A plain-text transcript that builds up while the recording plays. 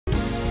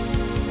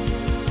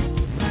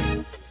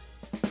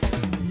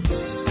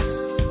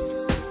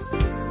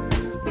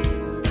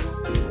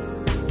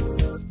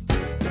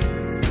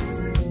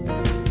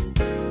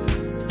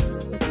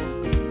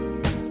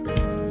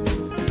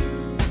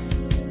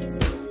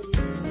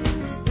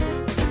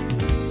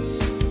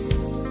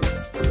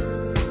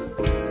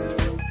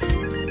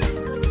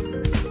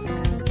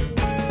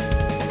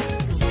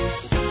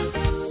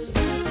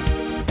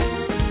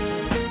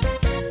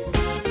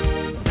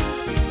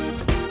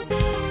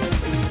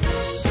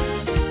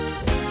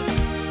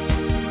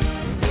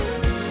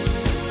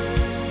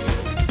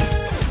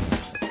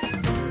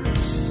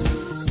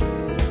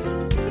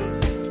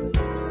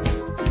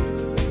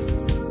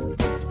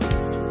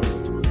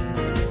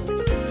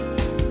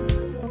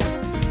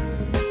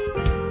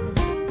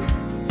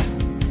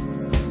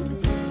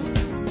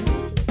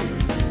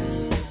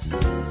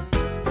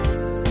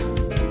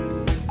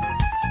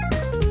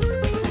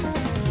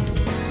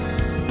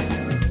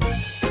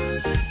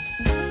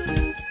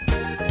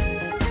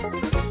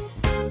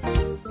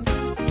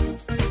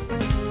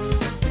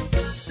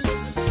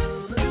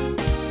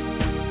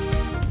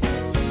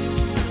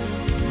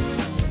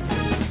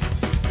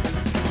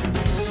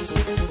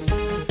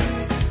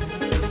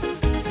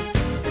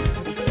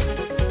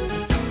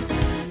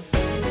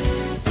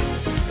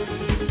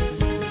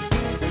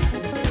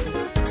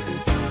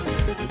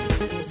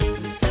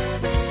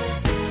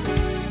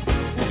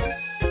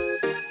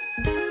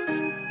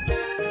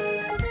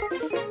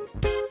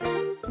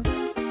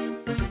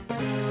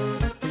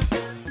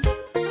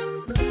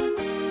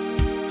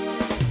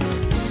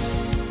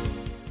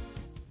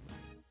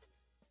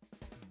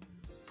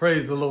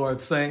Praise the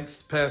Lord,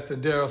 saints. Pastor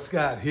Darrell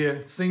Scott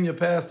here, senior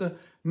pastor,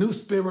 New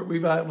Spirit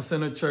Revival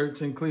Center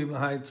Church in Cleveland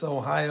Heights,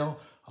 Ohio,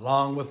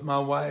 along with my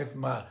wife,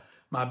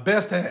 my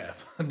best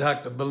half,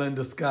 Dr.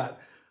 Belinda Scott,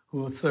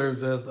 who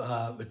serves as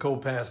the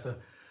co-pastor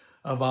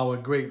of our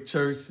great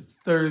church. It's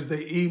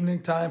Thursday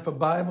evening, time for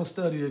Bible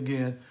study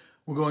again.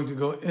 We're going to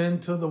go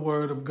into the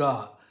Word of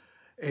God,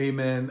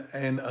 amen,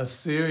 and a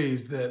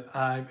series that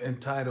I've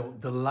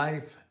entitled The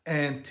Life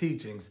and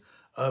Teachings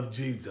of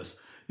Jesus.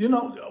 You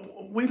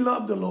know, we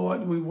love the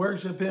Lord, we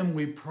worship him,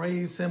 we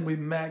praise him, we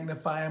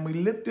magnify him, we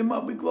lift him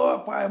up, we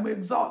glorify him, we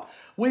exalt,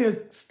 we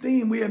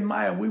esteem, we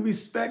admire, we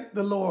respect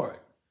the Lord.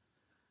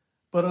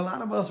 But a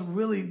lot of us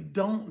really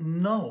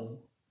don't know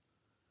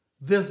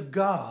this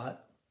God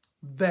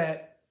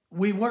that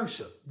we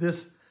worship,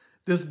 this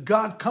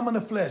God come in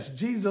the flesh,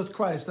 Jesus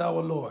Christ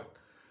our Lord.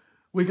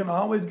 We can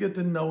always get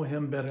to know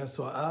him better.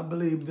 So I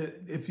believe that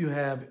if you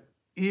have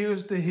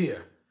ears to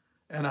hear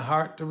and a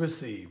heart to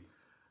receive,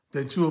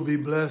 that you will be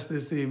blessed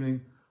this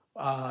evening.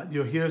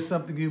 You'll hear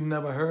something you've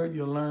never heard.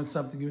 You'll learn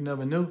something you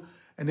never knew,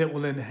 and it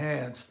will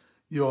enhance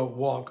your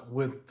walk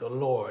with the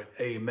Lord.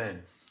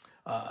 Amen.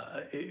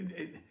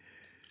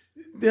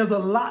 There's a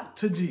lot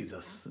to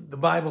Jesus. The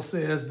Bible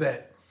says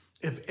that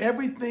if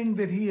everything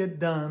that he had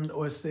done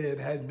or said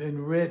had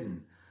been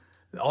written,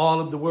 all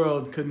of the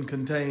world couldn't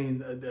contain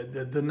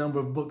the number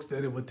of books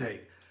that it would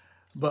take.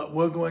 But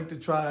we're going to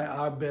try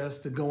our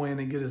best to go in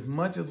and get as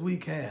much as we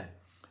can,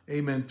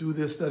 amen, through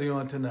this study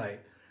on tonight.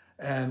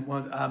 And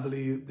I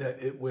believe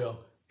that it will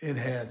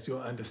enhance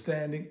your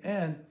understanding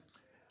and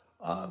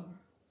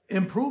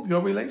improve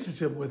your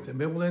relationship with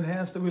him. It will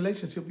enhance the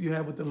relationship you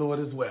have with the Lord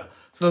as well.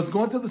 So let's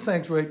go into the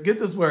sanctuary, get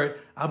this word.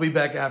 I'll be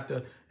back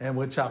after, and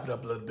we'll chop it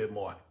up a little bit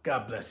more.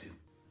 God bless you.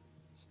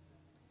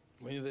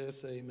 When you're there,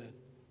 say amen.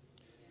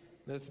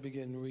 Let's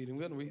begin reading.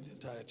 We're going to read the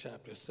entire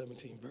chapter,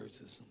 17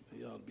 verses.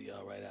 You ought to be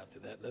all right after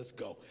that. Let's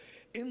go.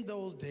 In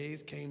those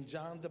days came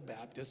John the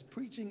Baptist,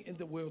 preaching in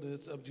the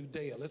wilderness of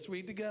Judea. Let's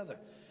read together.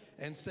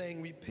 And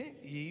saying, repent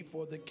ye,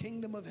 for the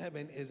kingdom of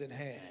heaven is at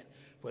hand.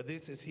 For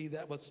this is he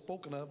that was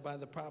spoken of by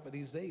the prophet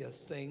Isaiah,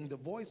 saying, the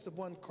voice of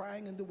one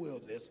crying in the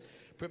wilderness,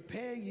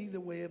 prepare ye the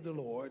way of the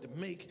Lord,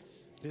 make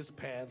his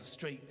path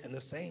straight. And the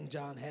same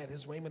John had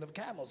his raiment of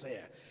camel's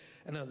hair,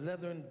 and a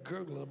leathern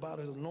girdle about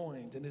his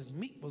loins, and his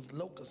meat was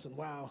locusts and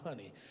wild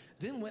honey.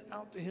 Then went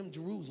out to him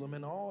Jerusalem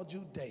and all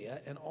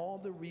Judea and all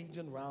the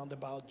region round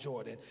about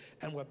Jordan,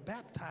 and were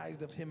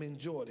baptized of him in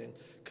Jordan,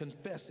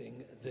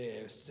 confessing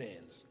their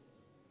sins.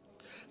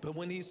 But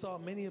when he saw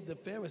many of the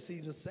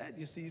Pharisees and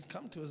Sadducees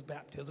come to his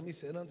baptism, he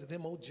said unto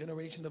them, O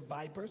generation of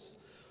vipers,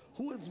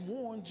 who has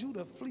warned you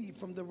to flee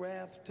from the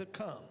wrath to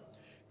come?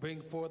 Bring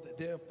forth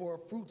therefore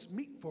fruits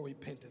meet for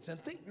repentance,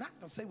 and think not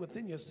to say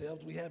within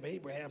yourselves, we have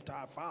Abraham to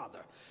our father.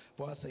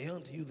 For I say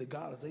unto you, that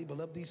God is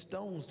able of these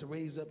stones to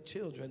raise up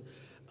children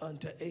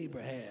unto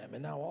Abraham.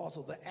 And now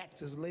also the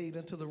axe is laid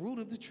unto the root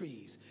of the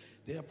trees.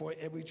 Therefore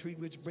every tree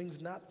which brings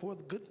not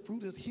forth good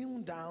fruit is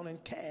hewn down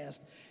and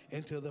cast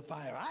into the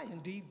fire. I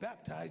indeed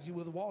baptize you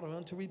with water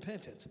unto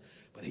repentance.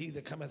 But he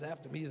that cometh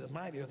after me is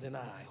mightier than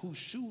I, whose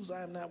shoes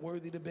I am not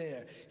worthy to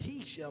bear.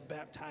 He shall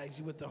baptize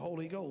you with the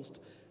Holy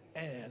Ghost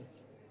and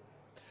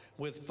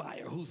with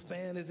fire, whose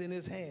fan is in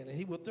his hand, and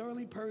he will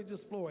thoroughly purge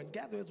his floor and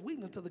gather his wheat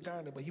into the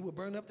garner, but he will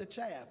burn up the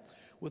chaff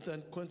with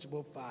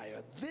unquenchable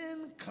fire.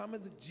 Then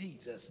cometh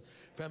Jesus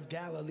from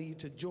Galilee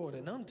to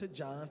Jordan unto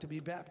John to be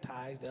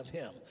baptized of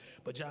him.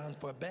 But John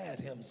forbade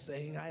him,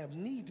 saying, I have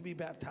need to be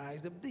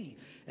baptized of thee,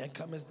 and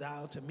comest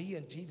thou to me?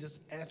 And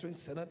Jesus answering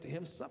said unto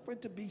him, suffer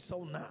it to be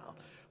so now,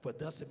 for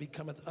thus it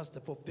becometh us to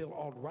fulfill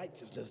all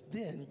righteousness.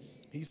 Then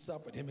he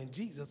suffered him. And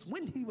Jesus,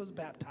 when he was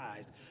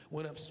baptized,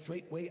 went up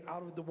straightway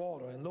out of the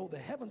water, and lo, the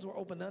heavens were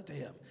opened unto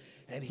him.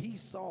 And he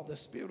saw the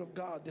Spirit of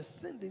God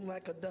descending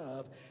like a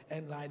dove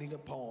and lighting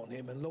upon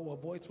him. And lo, a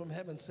voice from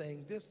heaven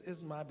saying, this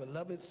is my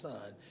beloved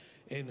Son,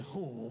 in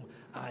whom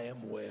I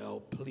am well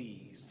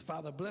pleased.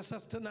 Father, bless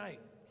us tonight.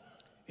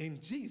 In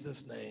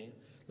Jesus' name,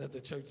 let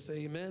the church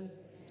say amen.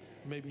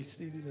 You may be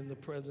seated in the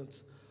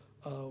presence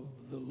of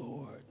the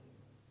Lord.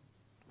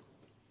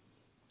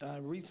 I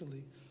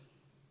recently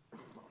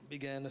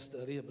began a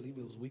study, I believe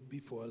it was week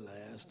before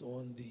last,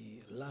 on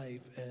the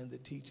life and the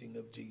teaching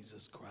of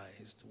Jesus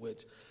Christ,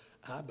 which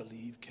I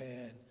believe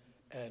can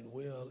and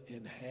will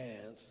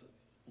enhance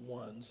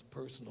one's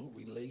personal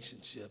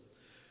relationship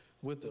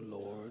with the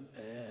Lord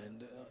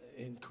and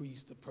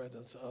increase the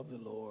presence of the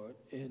Lord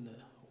in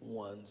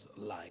one's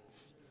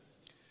life.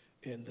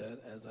 In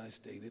that, as I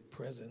stated,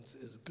 presence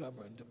is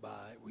governed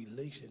by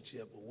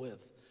relationship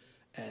with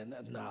and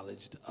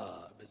acknowledged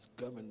of. It's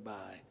governed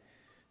by,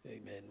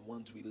 amen,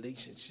 one's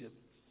relationship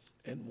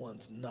and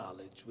one's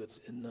knowledge with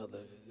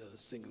another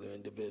singular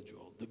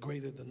individual. The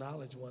greater the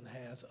knowledge one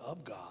has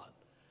of God,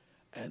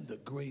 and the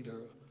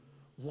greater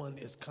one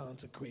is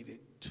consecrated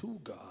to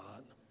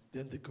God,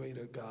 then the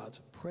greater God's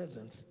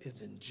presence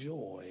is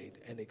enjoyed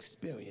and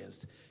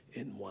experienced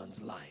in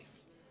one's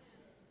life.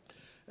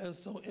 And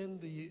so in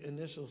the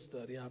initial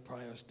study, our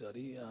prior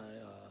study,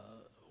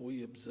 I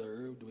we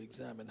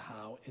examined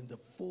how in the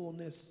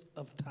fullness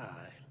of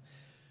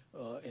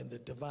time, in the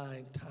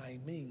divine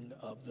timing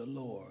of the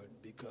Lord,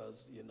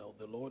 because, you know,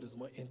 the Lord is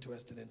more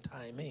interested in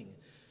timing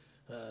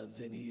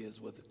than he is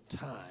with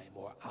time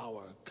or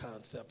our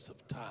concepts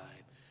of time.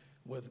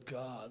 With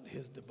God,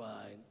 his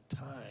divine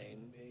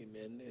time,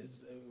 amen,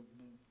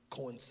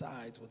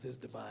 coincides with his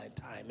divine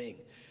timing.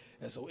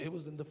 And so it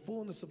was in the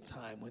fullness of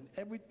time when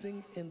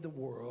everything in the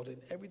world and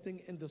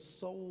everything in the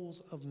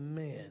souls of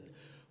men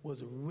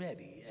was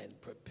ready and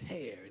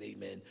prepared,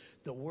 amen.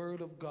 The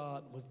word of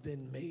God was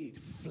then made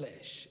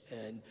flesh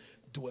and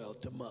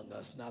dwelt among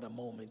us, not a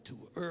moment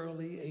too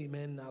early,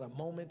 amen, not a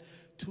moment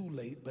too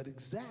late, but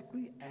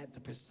exactly at the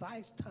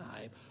precise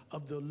time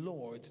of the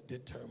Lord's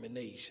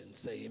determination.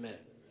 Say amen.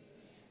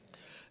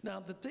 Now,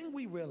 the thing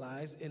we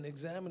realize in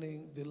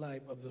examining the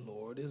life of the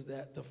Lord is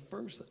that the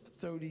first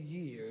 30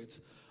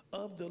 years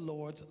of the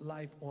Lord's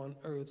life on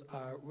earth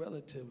are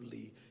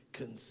relatively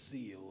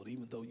concealed,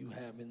 even though you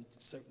have in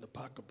certain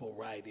apocryphal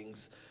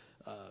writings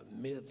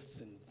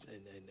myths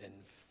and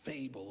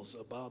fables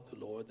about the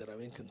Lord that are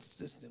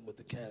inconsistent with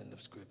the canon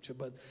of Scripture.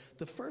 But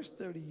the first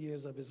 30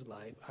 years of his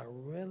life are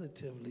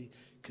relatively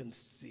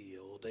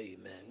concealed,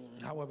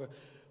 amen. However,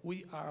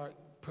 we are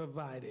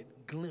provided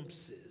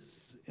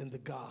glimpses in the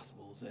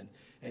Gospels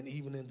and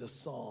even in the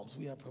Psalms.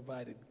 We are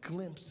provided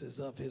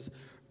glimpses of his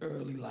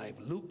early life.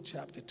 Luke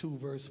chapter 2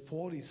 verse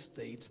 40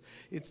 states,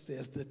 it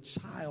says, the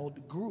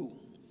child grew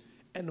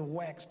and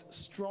waxed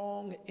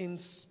strong in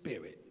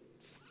spirit,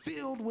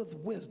 filled with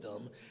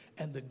wisdom,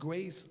 and the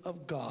grace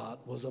of God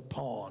was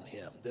upon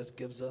him. This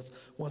gives us,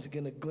 once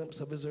again, a glimpse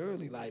of his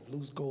early life.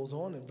 Luke goes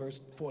on in verse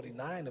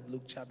 49 of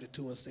Luke chapter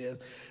 2 and says,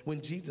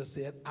 when Jesus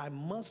said, I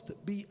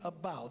must be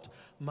about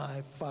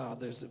my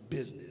Father's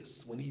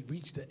business. When he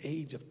reached the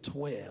age of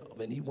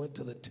 12 and he went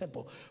to the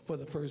temple for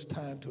the first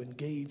time to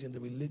engage in the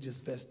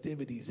religious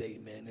festivities,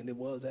 amen. And it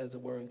was, as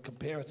it were, in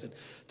comparison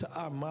to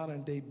our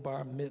modern day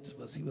bar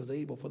mitzvahs. He was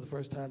able for the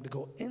first time to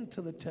go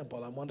into the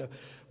temple. I wonder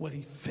what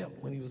he felt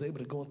when he was able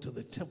to go into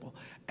the temple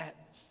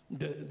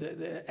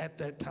at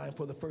that time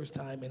for the first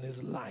time in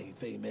his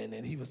life, amen.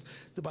 And he was,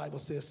 the Bible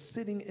says,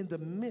 sitting in the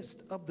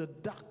midst of the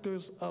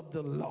doctors of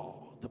the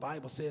law. The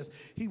Bible says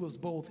he was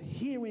both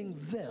hearing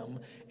them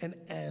and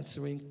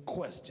answering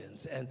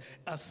questions and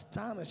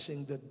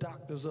astonishing the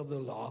doctors of the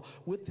law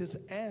with his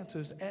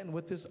answers and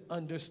with his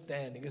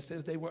understanding. It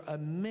says they were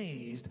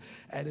amazed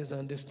at his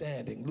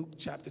understanding. Luke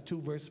chapter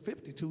 2 verse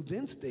 52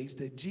 then states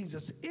that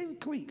Jesus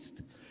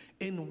increased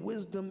in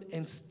wisdom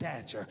and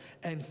stature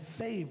and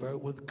favor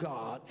with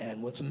God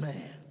and with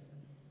man.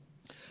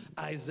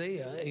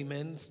 Isaiah,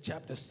 amen,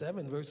 chapter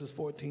 7, verses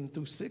 14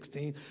 through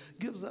 16,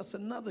 gives us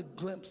another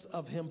glimpse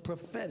of him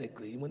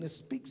prophetically when it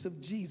speaks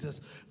of Jesus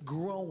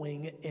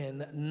growing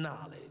in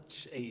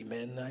knowledge,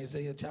 amen.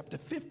 Isaiah chapter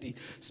 50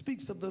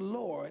 speaks of the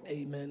Lord,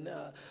 amen,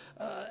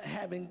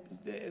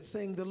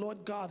 saying the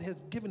Lord God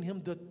has given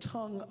him the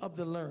tongue of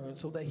the learned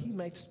so that he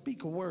might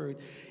speak a word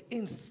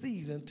in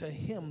season to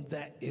him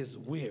that is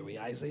weary.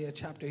 Isaiah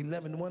chapter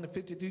 11, 1 to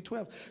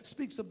 53:12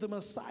 speaks of the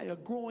Messiah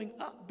growing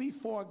up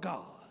before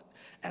God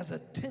as a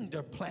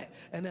tender plant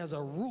and as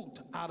a root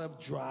out of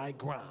dry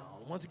ground.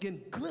 Once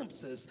again,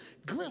 glimpses,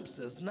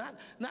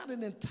 not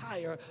an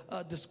entire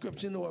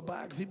description or a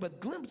biography, but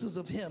glimpses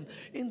of him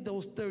in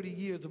those 30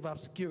 years of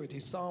obscurity.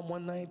 Psalm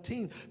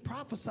 119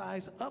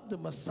 prophesies of the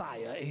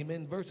Messiah,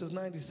 amen, verses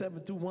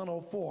 97 through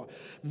 104,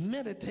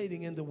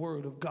 meditating in the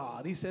word of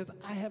God. He says,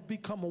 I have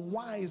become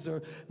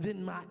wiser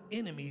than my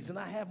enemies, and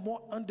I have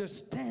more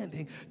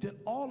understanding than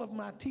all of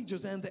my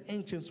teachers and the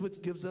ancients,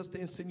 which gives us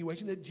the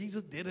insinuation that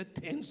Jesus did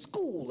attend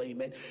school,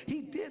 amen.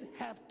 He did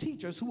have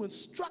teachers who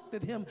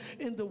instructed him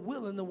in the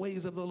will and the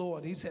ways of the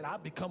Lord. He said,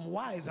 I've become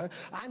wiser.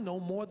 I know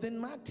more than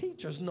my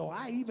teachers know.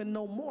 I even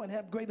know more and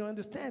have greater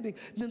understanding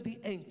than the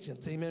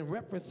ancients, amen,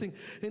 referencing.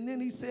 And then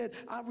he said,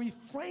 I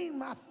refrain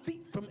my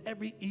feet from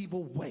every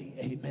evil way,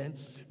 amen,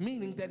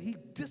 meaning that he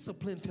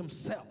disciplined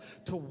himself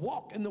to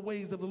walk in the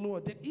ways of the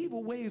Lord, that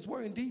evil ways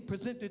were indeed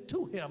presented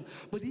to him,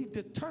 but he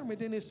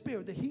determined in his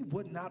spirit that he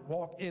would not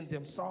walk in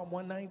them. Psalm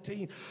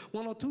 119,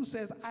 102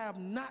 says, I have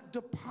not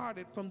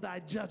departed from thy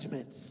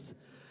judgments,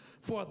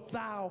 for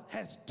thou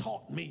hast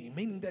taught me,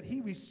 meaning that he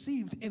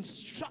received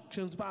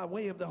instructions by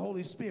way of the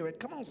Holy Spirit.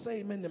 Come on, say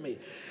amen to me.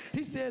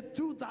 He said,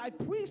 through thy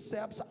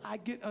precepts I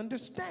get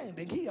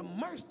understanding. He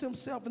immersed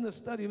himself in the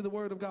study of the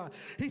word of God.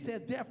 He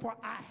said, therefore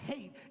I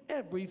hate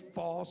every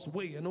false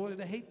way. In order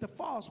to hate the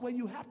false way,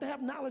 you have to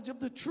have knowledge of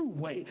the true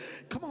way.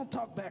 Come on,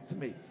 talk back to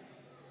me.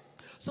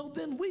 So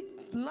then we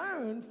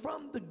learn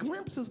from the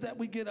glimpses that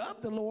we get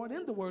of the Lord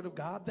in the Word of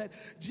God that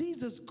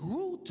Jesus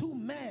grew to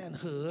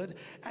manhood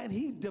and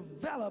he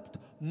developed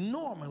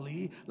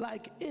normally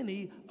like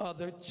any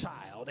other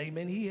child.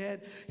 Amen. He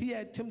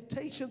had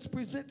temptations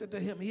presented to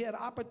him. He had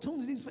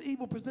opportunities for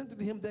evil presented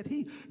to him that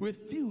he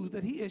refused,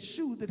 that he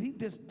eschewed, that he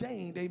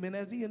disdained. Amen.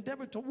 As he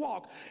endeavored to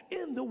walk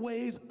in the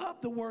ways of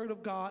the word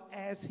of God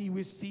as he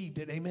received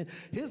it. Amen.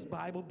 His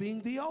Bible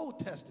being the Old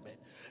Testament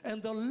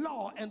and the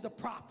law and the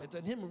prophets,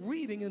 and him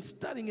reading and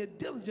studying it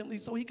diligently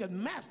so he could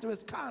master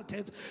its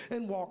contents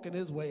and walk in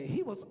his way.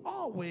 He was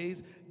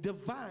always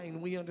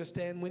divine, we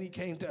understand, when he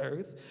came to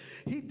earth.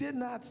 He did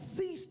not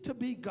cease to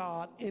be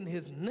God in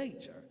his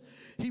nature.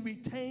 He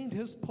retained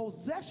his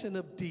possession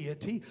of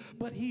deity,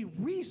 but he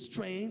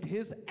restrained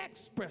his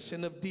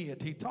expression of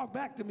deity. Talk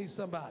back to me,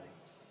 somebody.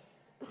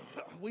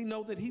 We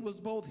know that he was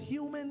both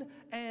human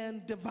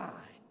and divine.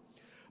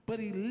 But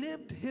he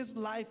lived his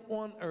life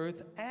on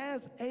earth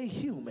as a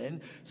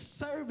human,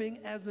 serving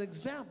as an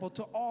example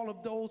to all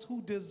of those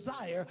who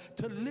desire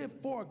to live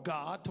for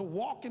God, to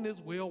walk in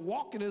his will,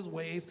 walk in his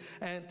ways,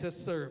 and to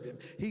serve him.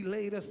 He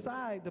laid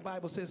aside, the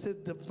Bible says, his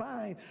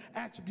divine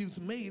attributes,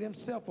 made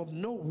himself of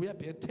no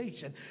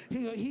reputation.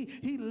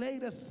 He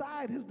laid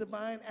aside his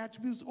divine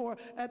attributes, or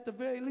at the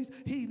very least,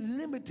 he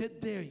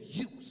limited their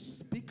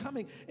use,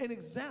 becoming an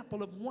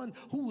example of one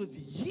who was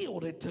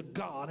yielded to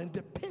God and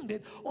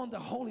dependent on the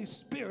Holy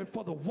Spirit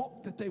for the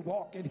walk that they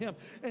walk in him,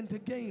 and to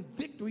gain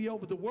victory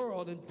over the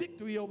world and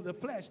victory over the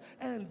flesh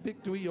and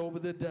victory over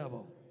the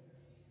devil.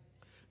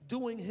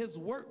 Doing his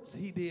works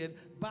he did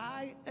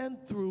by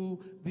and through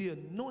the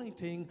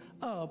anointing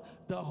of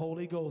the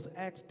Holy Ghost.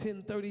 Acts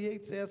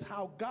 10:38 says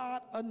how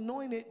God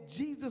anointed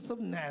Jesus of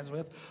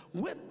Nazareth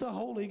with the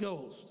Holy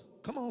Ghost.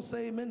 Come on,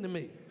 say amen to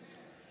me.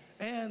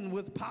 And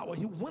with power.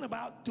 He went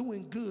about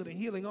doing good and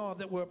healing all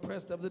that were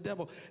oppressed of the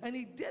devil. And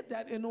he did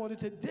that in order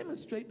to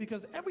demonstrate,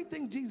 because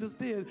everything Jesus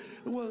did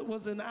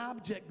was an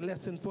object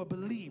lesson for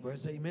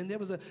believers. Amen. There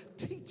was a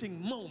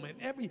teaching moment.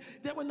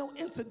 There were no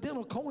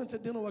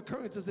coincidental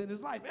occurrences in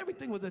his life.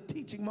 Everything was a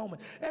teaching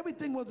moment.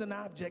 Everything was an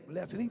object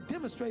lesson. He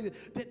demonstrated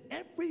that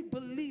every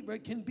believer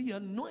can be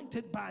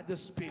anointed by the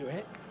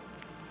Spirit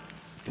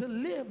to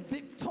live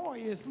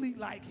victoriously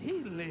like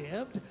he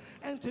lived,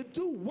 and to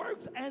do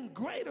works and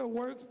greater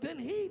works than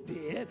he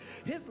did,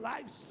 his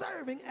life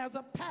serving as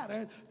a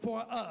pattern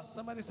for us.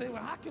 Somebody say,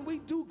 well, how can we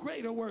do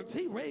greater works?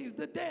 He raised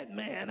the dead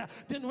man,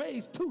 then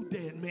raised two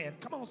dead men.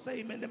 Come on, say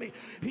amen to me.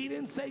 He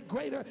didn't say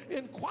greater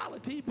in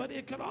quality, but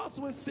it could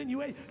also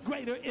insinuate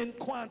greater in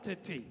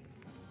quantity.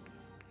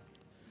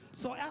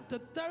 So after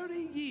 30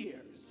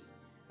 years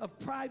of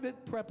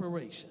private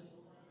preparation,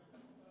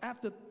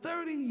 after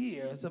 30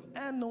 years of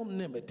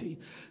anonymity,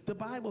 the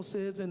Bible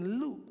says in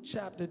Luke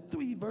chapter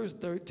 3 verse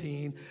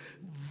 13,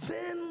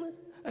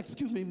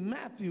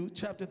 Matthew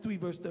chapter 3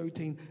 verse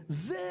 13,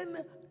 then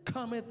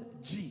cometh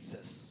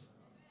Jesus.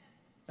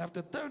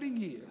 After 30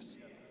 years.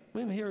 We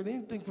didn't hear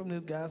anything from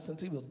this guy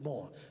since he was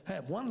born.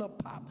 Had one little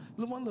pop,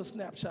 one little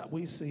snapshot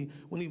we see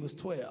when he was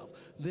 12.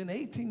 Then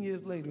 18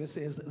 years later it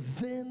says,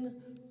 then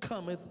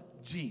cometh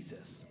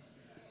Jesus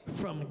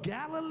from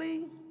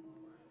Galilee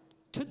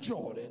to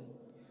Jordan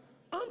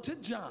unto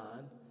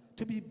John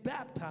to be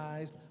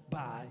baptized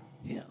by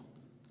him.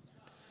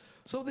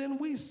 So then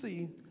we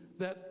see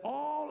that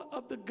all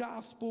of the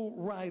gospel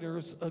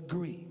writers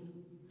agree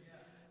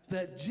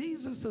that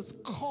Jesus'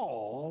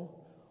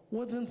 call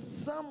was in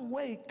some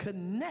way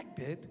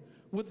connected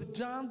with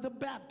John the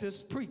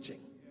Baptist's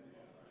preaching.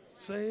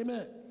 Say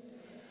amen.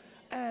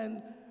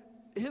 And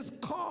his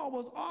call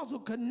was also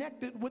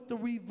connected with the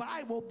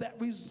revival that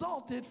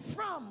resulted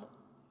from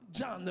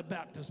John the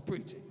Baptist's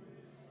preaching.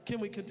 Can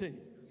we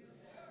continue?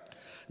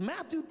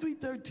 Matthew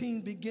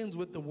 3:13 begins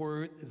with the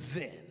word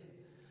then.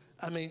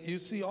 I mean, you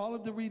see all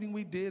of the reading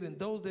we did in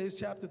those days.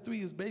 Chapter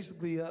 3 is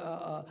basically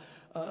a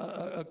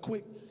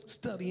quick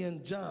study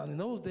in John. In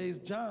those days,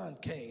 John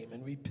came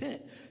and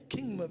repent,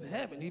 kingdom of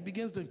heaven. He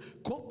begins to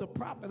quote the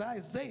prophet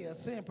Isaiah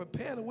saying,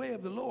 prepare the way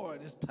of the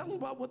Lord. It's telling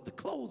about what the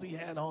clothes he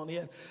had on. He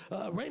had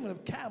raiment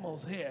of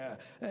camel's hair,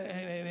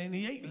 and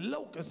he ate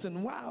locusts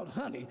and wild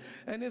honey.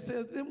 And it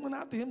says, it went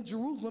out to him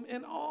Jerusalem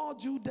and all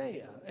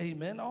Judea.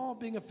 Amen. All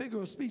being a figure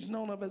of speech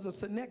known of as a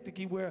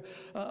synecdoche, where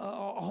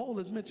a whole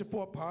is mentioned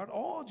for a part.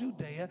 All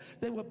Judea.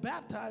 They were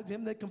baptized in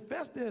him. They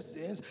confessed their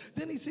sins.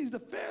 Then he sees the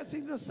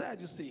Pharisees and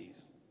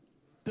Sadducees,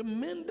 the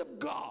men of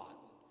God,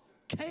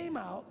 came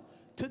out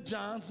to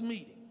John's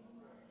meeting.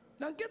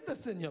 Now get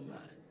this in your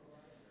mind.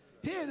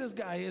 Here this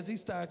guy is. He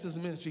starts his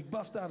ministry,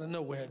 bust out of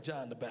nowhere,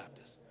 John the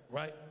Baptist,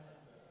 right?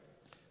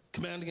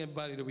 Commanding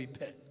everybody to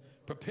repent.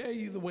 Prepare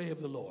you the way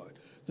of the Lord.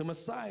 The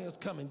Messiah is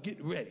coming.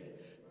 Get ready.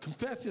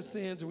 Confess your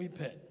sins and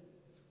repent.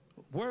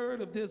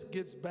 Word of this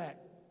gets back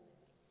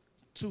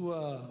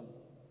to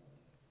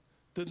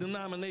the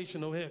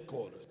denominational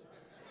headquarters.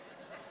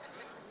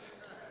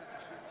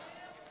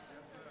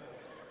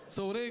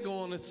 So they go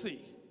on to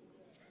see.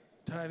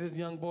 Try this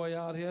young boy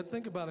out here.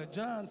 Think about it.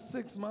 John's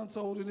 6 months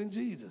older than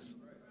Jesus.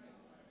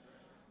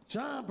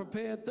 John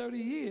prepared 30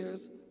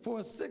 years for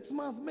a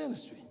 6-month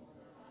ministry.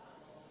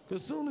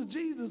 Because as soon as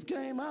Jesus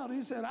came out,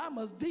 he said, I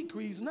must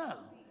decrease now.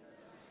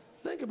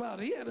 Think about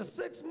it. He had a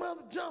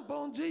 6-month jump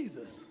on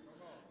Jesus.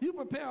 You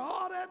prepare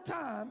all that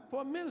time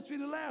for a ministry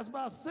to last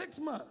about 6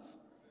 months.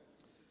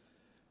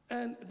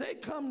 And they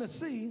come to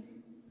see,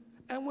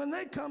 and when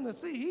they come to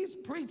see, he's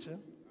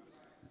preaching,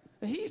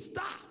 and he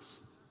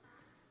stops.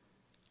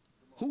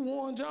 Who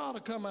warned y'all to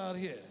come out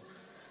here?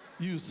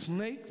 You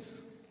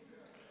snakes,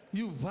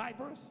 you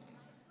vipers.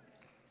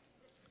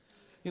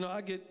 You know,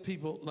 I get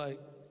people like,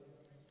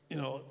 you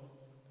know,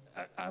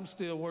 I'm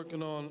still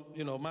working on,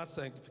 you know, my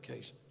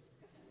sanctification.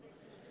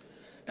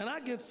 And I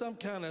get some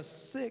kind of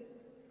sick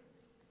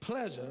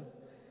pleasure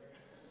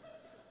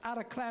out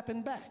of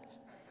clapping back.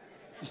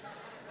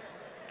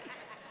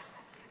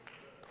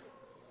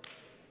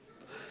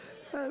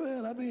 Hey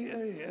man, I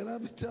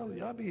be telling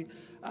you,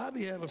 I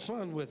be having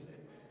fun with it.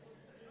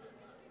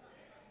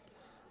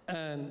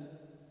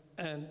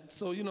 And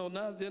so, you know,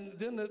 now then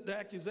the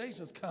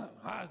accusations come.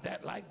 How's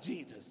that like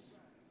Jesus?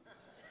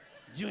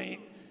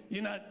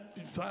 You're not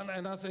fine.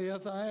 And I say,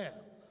 yes, I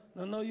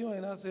am. No, you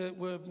ain't. I said,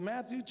 well,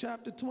 Matthew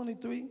chapter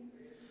 23,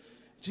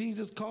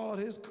 Jesus called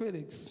his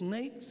critics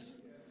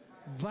snakes,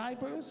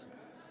 vipers,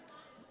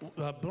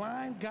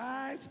 blind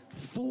guides,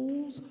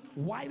 fools,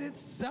 whited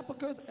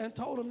sepulchres, and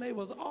told them they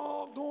was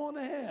all going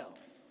to hell.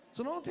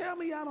 So don't tell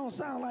me I don't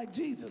sound like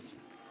Jesus.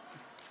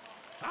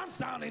 I'm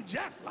sounding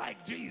just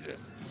like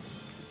Jesus.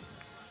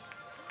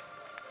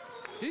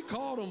 He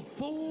called them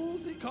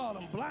fools, he called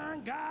them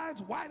blind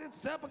guides, whited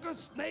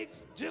sepulchres,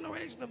 snakes,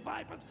 generation of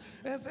vipers,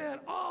 and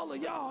said, all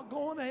of y'all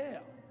going to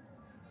hell.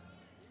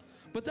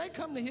 But they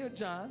come to hear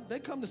John, they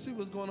come to see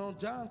what's going on.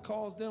 John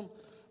calls them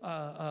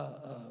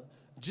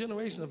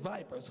generation of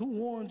vipers. Who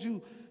warned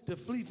you to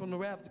flee from the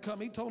wrath to come?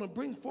 He told them,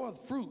 bring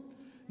forth fruit,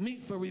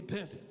 meet for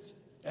repentance.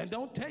 And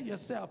don't tell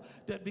yourself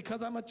that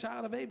because I'm a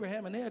child of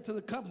Abraham and heir to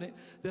the covenant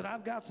that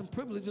I've got some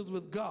privileges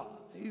with God.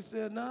 He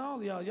said, no, all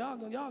of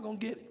y'all gonna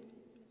get it.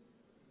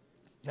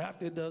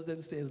 After it does that,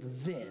 it says,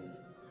 then.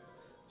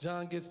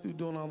 John gets through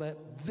doing all that.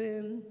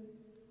 Then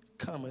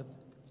cometh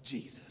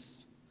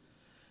Jesus.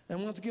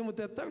 And once again, with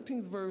that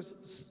 13th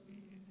verse,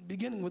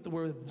 beginning with the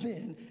word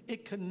then,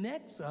 it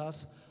connects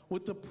us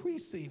with the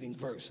preceding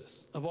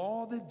verses of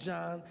all that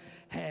John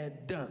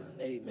had done,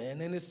 amen.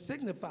 And it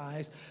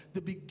signifies the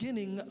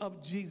beginning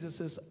of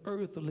Jesus's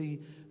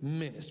earthly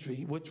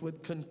ministry, which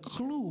would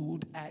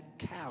conclude at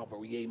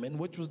Calvary, amen,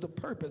 which was the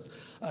purpose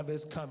of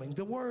his coming.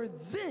 The word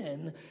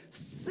then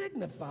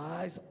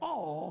signifies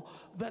all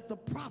that the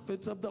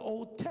prophets of the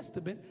Old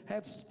Testament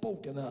had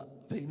spoken of,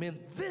 amen.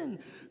 Then,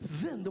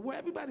 the word,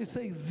 everybody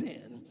say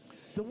then.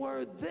 The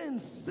word then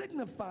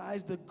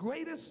signifies the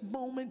greatest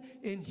moment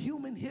in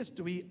human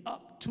history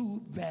up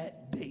to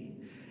that day.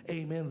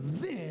 Amen.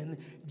 Then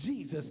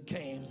Jesus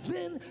came.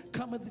 Then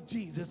cometh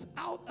Jesus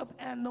out of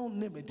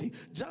anonymity.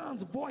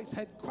 John's voice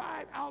had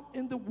cried out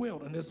in the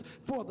wilderness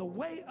for the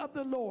way of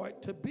the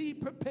Lord to be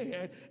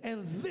prepared.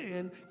 And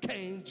then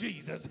came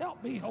Jesus.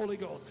 Help me, Holy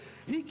Ghost.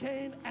 He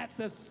came at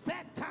the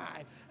set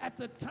time. At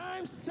the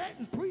time set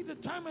and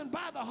predetermined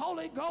by the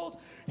Holy Ghost.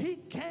 He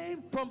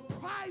came from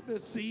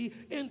privacy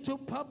into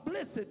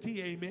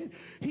publicity. Amen.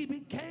 He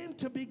came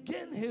to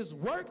begin his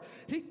work.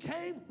 He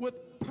came with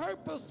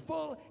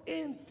purposeful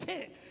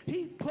intent.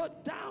 He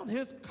put down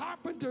his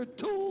carpenter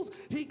tools.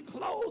 He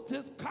closed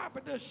his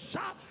carpenter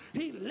shop.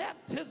 He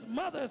left his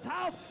mother's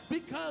house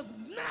because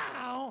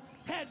now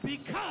had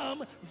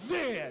become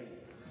then.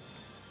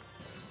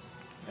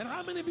 And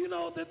how many of you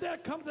know that there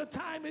comes a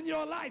time in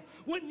your life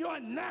when your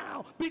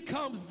now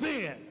becomes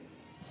then?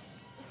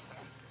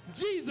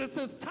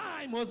 Jesus'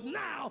 time was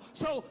now,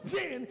 so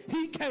then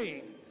he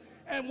came.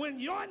 And when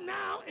your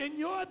now and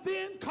your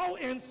then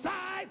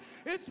coincide,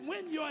 it's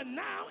when your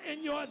now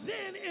and your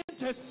then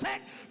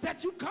intersect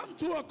that you come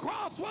to a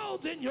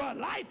crossroads in your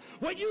life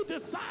where you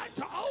decide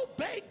to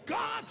obey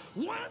God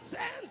once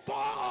and for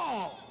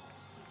all.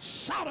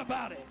 Shout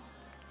about it.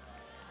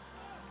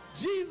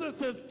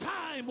 Jesus'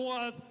 time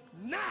was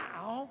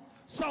now,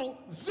 so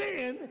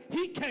then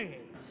he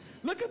came.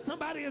 Look at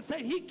somebody and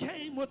say, he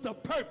came with a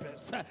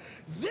purpose.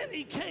 Then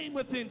he came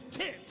with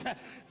intent.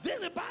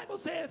 Then the Bible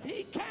says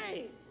he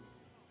came.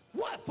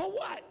 What? For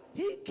what?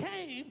 He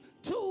came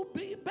to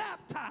be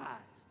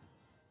baptized.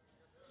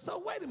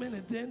 So wait a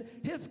minute then.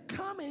 His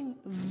coming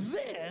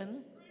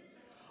then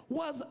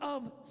was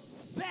of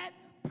set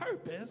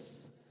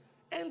purpose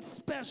and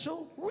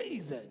special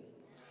reason.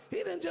 He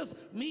didn't just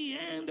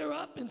meander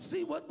up and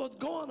see what was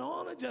going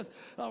on and just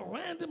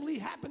randomly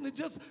happen to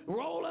just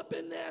roll up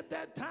in there at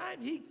that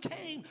time. He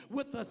came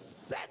with a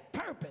set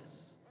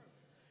purpose.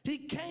 He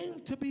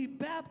came to be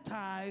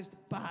baptized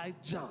by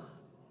John.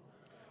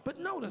 But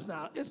notice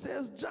now, it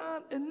says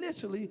John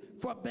initially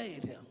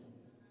forbade him.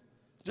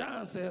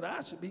 John said,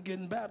 I should be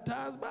getting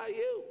baptized by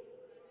you.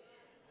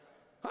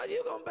 How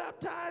you gonna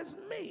baptize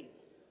me?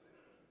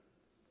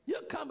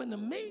 You're coming to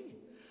me.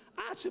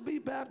 I should be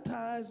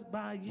baptized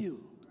by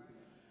you.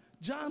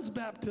 John's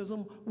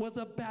baptism was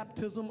a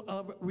baptism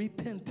of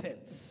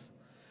repentance.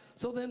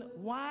 So then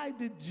why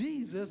did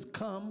Jesus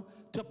come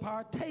to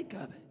partake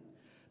of it?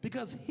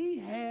 Because he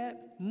had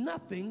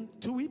nothing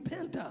to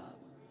repent of.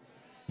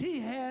 He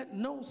had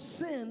no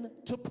sin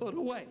to put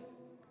away.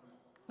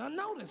 Now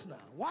notice now,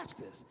 watch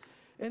this.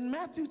 In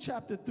Matthew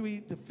chapter 3,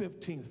 the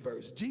 15th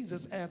verse,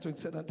 Jesus answering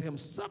said unto him,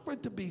 suffer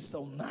it to be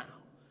so now,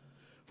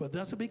 for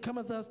thus it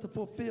becometh us to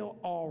fulfill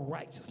all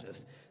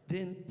righteousness.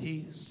 Then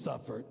he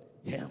suffered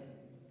him.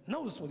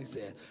 Notice what he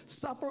said,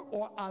 suffer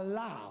or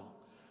allow.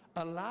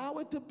 Allow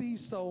it to be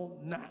so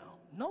now.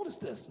 Notice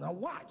this, now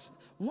watch.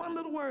 One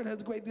little word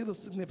has a great deal of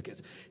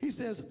significance. He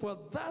says, for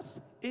thus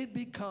it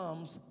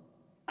becomes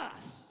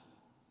us.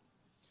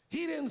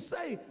 He didn't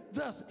say,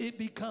 thus it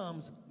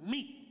becomes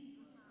me.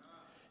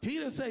 He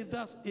didn't say,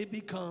 thus it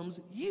becomes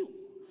you.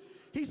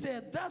 He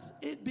said, thus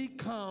it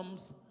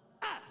becomes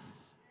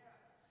us.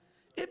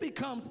 It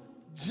becomes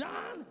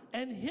John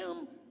and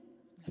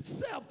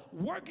himself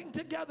working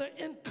together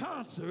in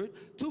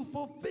concert to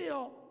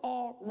fulfill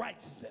all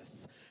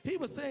righteousness. He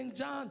was saying,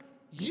 John,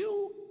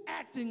 you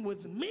acting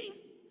with me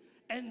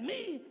and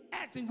me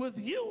acting with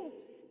you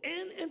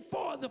in and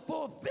for the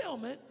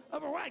fulfillment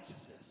of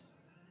righteousness.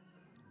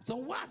 So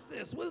watch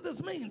this. What does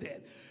this mean then?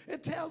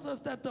 It tells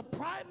us that the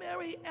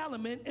primary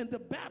element in the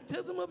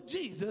baptism of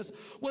Jesus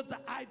was the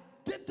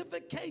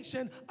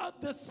identification of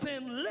the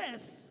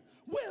sinless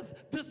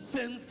with the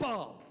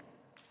sinful.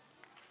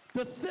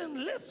 The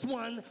sinless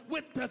one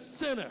with the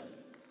sinner.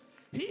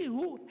 He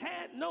who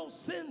had no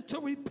sin to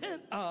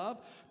repent of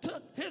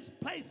took his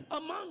place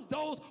among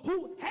those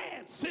who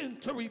had sin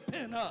to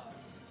repent of.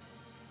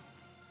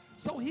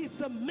 So he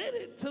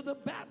submitted to the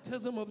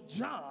baptism of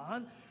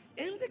John,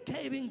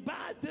 indicating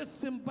by this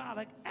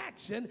symbolic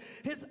action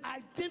his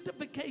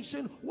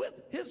identification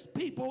with his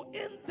people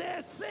in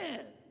their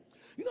sin.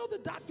 You know, the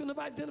doctrine of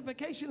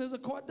identification is a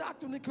core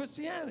doctrine in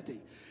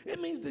Christianity.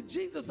 It means that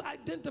Jesus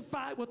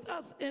identified with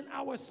us in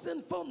our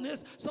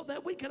sinfulness so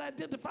that we can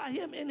identify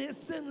him in his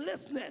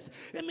sinlessness.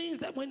 It means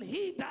that when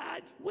he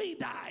died, we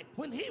died.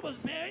 When he was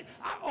buried,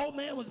 our old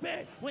man was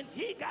buried. When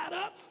he got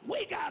up,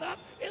 we got up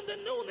in the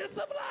newness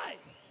of life.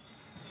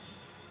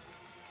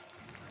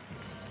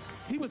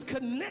 He was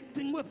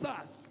connecting with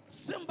us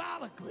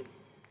symbolically,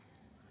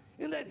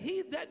 in that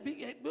he that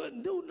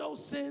knew no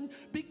sin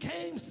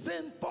became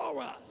sin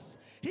for us.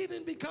 He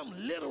didn't become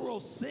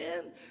literal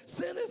sin.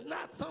 Sin is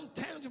not some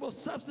tangible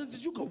substance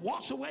that you can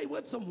wash away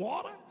with some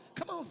water.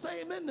 Come on,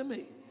 say amen to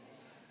me.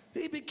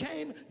 He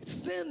became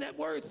sin, that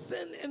word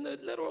sin in the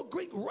literal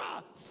Greek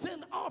ra,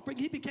 sin offering.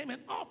 He became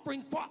an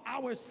offering for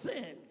our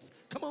sins.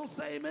 Come on,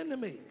 say amen to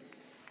me.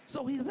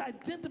 So his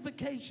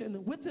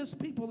identification with his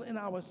people in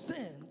our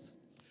sins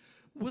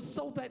was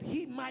so that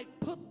he might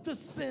put the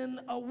sin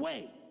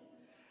away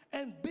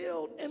and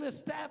build and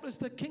establish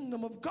the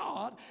kingdom of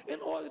God in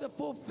order to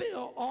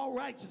fulfill all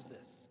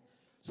righteousness.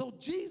 So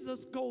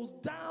Jesus goes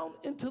down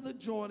into the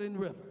Jordan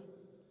River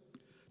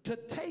to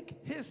take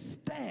his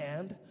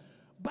stand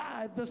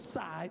by the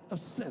side of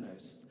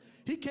sinners.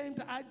 He came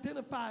to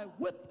identify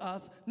with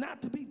us,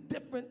 not to be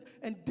different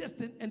and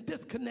distant and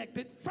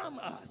disconnected from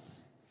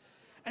us.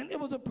 And it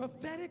was a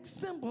prophetic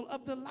symbol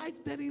of the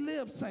life that he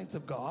lived, saints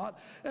of God,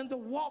 and the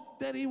walk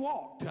that he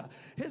walked.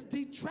 His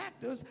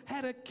detractors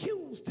had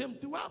accused him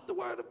throughout the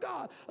word of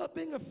God of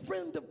being a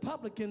friend of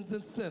publicans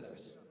and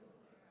sinners.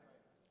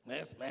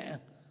 Yes, man.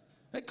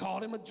 They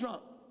called him a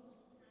drunk.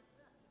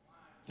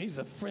 He's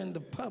a friend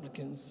of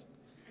publicans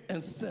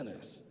and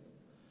sinners.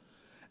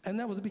 And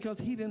that was because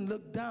he didn't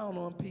look down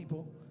on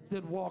people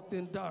that walked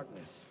in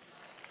darkness.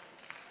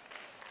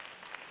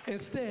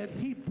 Instead,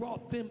 he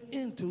brought them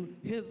into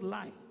his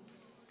light.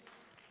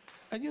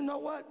 And you know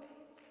what?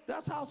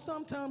 That's how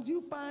sometimes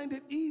you find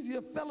it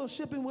easier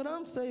fellowshipping with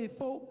unsaved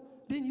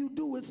folk than you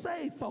do with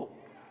saved folk.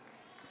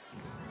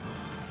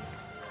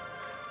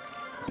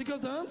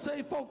 Because the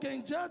unsaved folk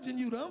ain't judging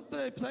you. The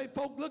unsaved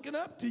folk looking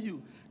up to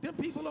you. Them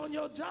people on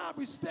your job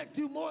respect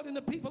you more than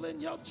the people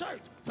in your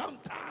church.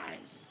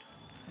 Sometimes.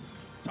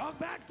 Talk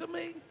back to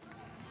me.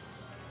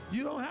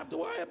 You don't have to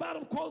worry about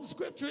them quoting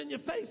scripture in your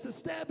face and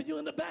stabbing you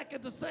in the back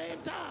at the same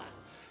time.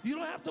 You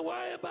don't have to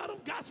worry about them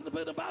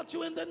gossiping about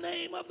you in the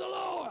name of the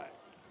Lord.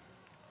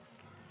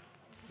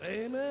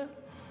 Say amen.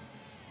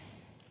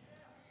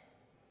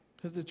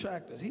 His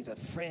detractors, he's a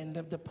friend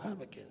of the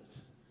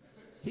publicans.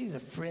 He's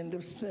a friend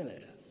of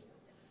sinners.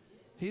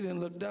 He didn't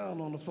look down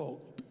on the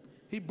folk.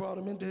 He brought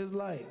them into his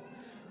light.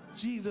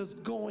 Jesus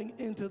going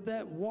into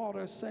that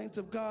water, saints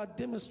of God,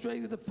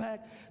 demonstrated the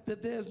fact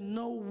that there's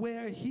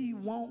nowhere he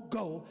won't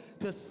go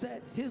to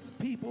set his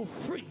people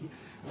free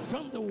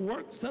from the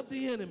works of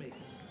the enemy.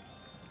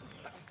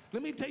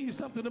 Let me tell you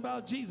something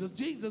about Jesus.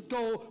 Jesus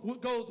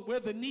goes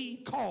where the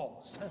need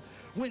calls.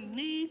 When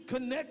need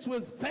connects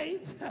with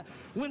faith,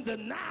 when the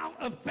now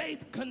of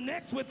faith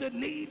connects with the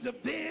needs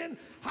of then,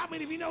 how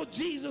many of you know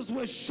Jesus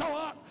will show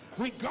up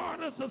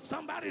regardless of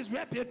somebody's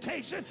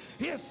reputation?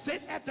 He'll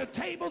sit at the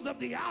tables of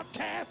the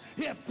outcasts.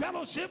 He'll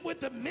fellowship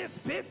with the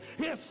misfits.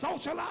 He'll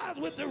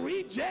socialize with the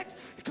rejects.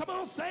 Come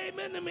on, say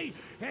amen to me.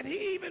 And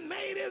he even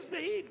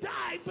he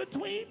died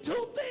between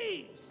two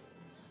thieves.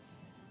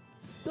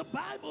 The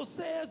Bible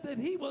says that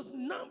he was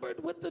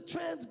numbered with the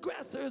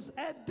transgressors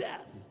at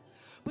death.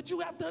 But you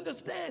have to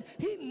understand,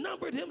 he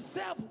numbered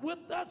himself with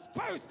us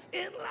first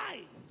in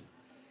life.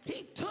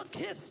 He took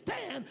his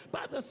stand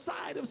by the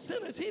side of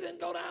sinners. He didn't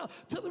go down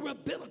to the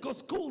rabbinical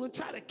school and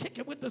try to kick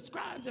it with the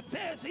scribes and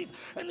Pharisees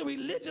and the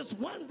religious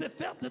ones that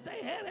felt that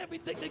they had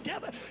everything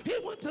together. He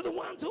went to the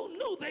ones who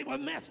knew they were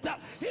messed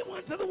up. He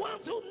went to the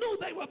ones who knew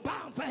they were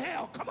bound for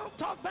hell. Come on,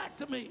 talk back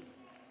to me.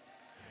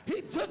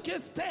 He took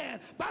his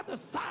stand by the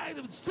side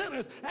of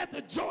sinners at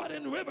the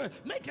Jordan River,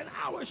 making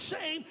our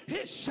shame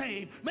his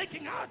shame,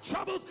 making our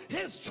troubles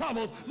his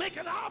troubles,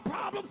 making our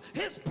problems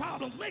his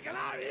problems, making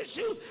our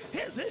issues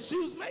his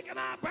issues, making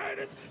our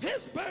burdens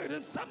his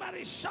burdens.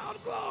 Somebody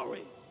shout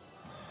glory.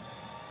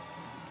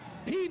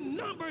 He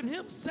numbered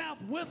himself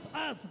with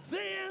us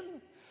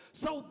then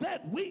so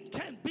that we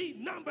can be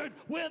numbered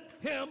with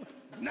him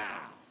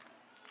now.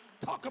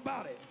 Talk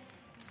about it.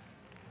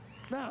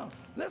 Now,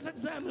 let's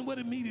examine what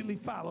immediately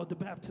followed the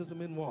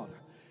baptism in water.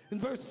 In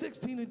verse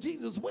 16, and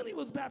Jesus, when he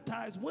was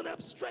baptized, went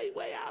up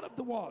straightway out of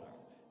the water.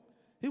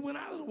 He went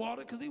out of the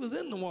water because he was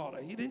in the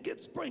water. He didn't get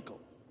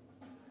sprinkled.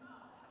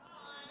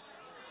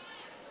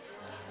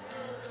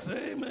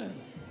 Say amen.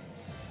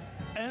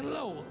 And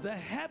lo, the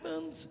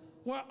heavens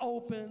were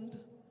opened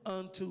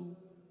unto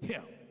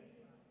him.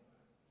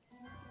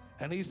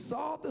 And he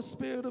saw the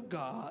Spirit of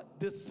God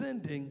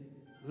descending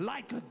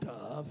like a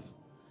dove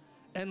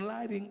and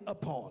lighting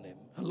upon him.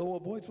 A lower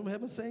voice from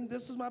heaven saying,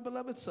 "This is my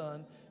beloved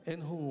Son,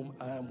 in whom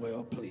I am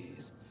well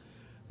pleased."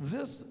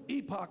 This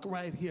epoch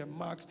right here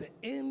marks the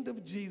end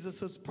of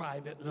Jesus'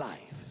 private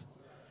life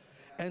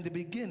and the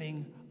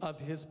beginning of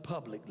his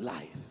public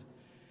life.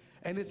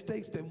 And it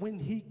states that when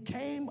he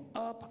came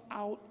up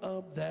out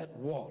of that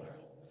water,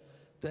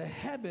 the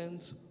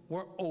heavens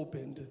were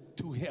opened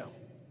to him.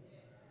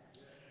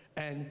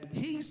 And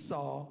he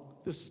saw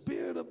the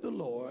Spirit of the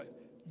Lord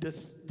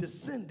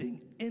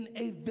descending in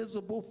a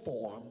visible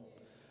form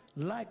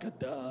like a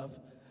dove,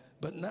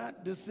 but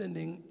not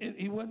descending.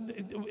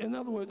 In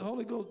other words, the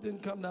Holy Ghost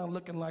didn't come down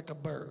looking like a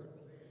bird.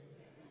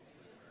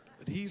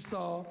 But he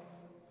saw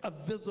a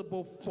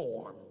visible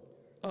form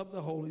of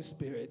the Holy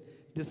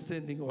Spirit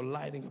descending or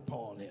lighting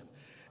upon him.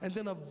 And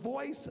then a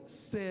voice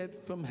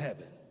said from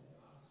heaven,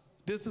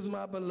 "This is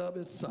my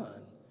beloved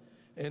Son,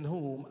 in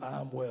whom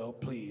I'm well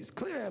pleased."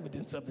 Clear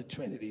evidence of the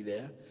Trinity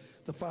there.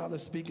 The Father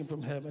speaking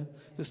from heaven,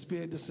 the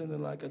Spirit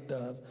descending like a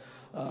dove,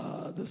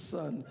 the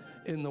Son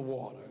in the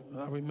water.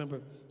 I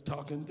remember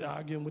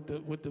arguing with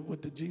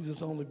the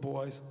Jesus only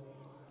boys,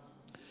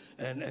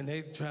 and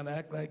they trying to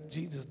act like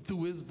Jesus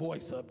threw his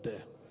voice up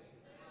there.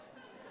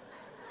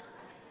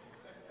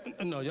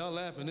 No, y'all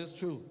laughing, it's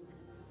true.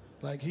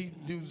 Like he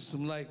do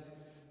some like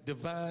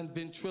divine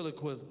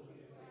ventriloquism.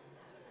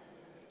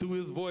 Threw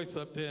his voice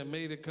up there and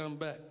made it come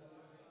back.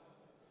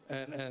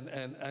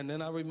 And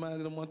then I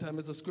reminded him one time,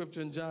 it's a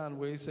scripture in John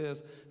where he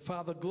says,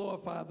 "Father,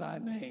 glorify thy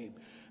name."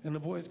 And the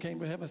voice came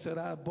from heaven and said,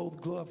 "I have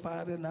both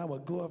glorified it and I will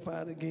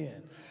glorify it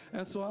again."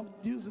 And so I'm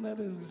using that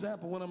as an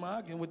example when I'm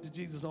arguing with the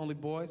Jesus only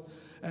boys.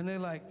 And they're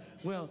like,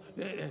 "Well,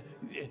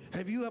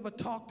 have you ever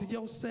talked to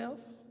yourself?"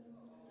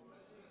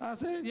 I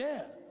said,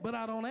 "Yeah, but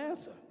I don't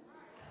answer."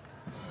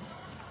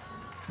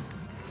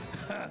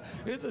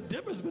 There's a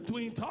difference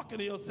between talking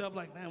to yourself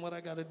like, "Man, what I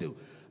got to do?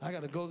 I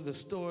got to go to the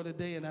store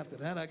today, and after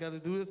that I got to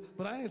do this."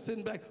 But I ain't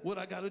sitting back, "What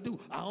I got to do?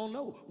 I don't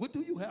know." "What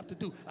do you have to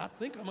do?" "I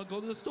think I'm going to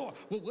go to the store."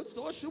 "Well, what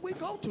store should we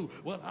go to?"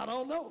 "Well, I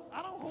don't know."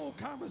 I don't hold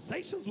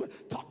conversations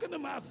with talking to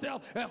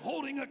myself and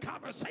holding a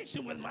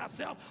conversation with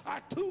myself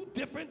are two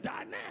different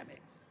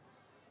dynamics.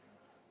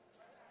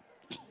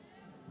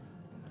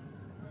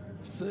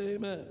 Say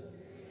amen.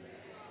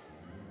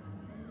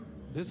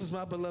 This is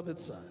my beloved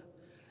Son.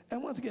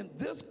 And once again,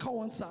 this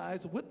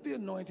coincides with the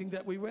anointing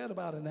that we read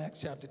about in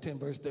Acts chapter 10,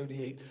 verse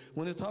 38,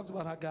 when it talks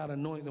about how God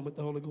anointed him with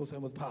the Holy Ghost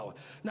and with power.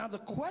 Now, the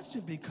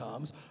question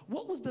becomes,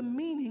 what was the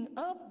meaning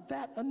of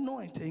that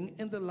anointing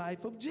in the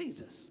life of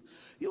Jesus?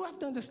 You have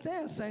to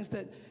understand, saints,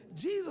 that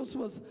Jesus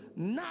was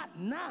not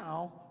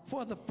now,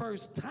 for the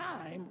first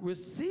time,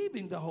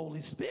 receiving the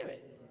Holy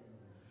Spirit.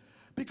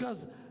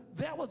 Because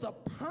there was a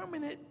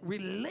permanent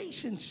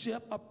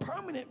relationship, a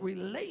permanent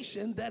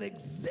relation that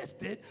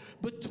existed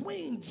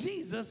between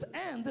Jesus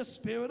and the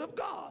Spirit of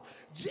God.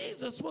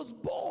 Jesus was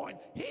born.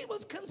 He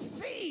was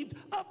conceived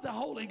of the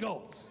Holy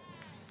Ghost.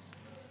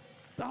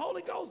 The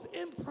Holy Ghost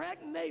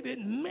impregnated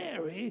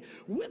Mary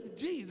with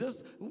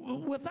Jesus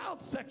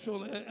without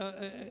sexual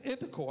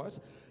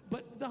intercourse,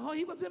 but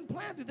he was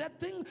implanted, that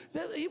thing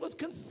that he was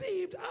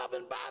conceived of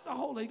and by the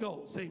Holy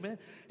Ghost, amen.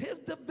 His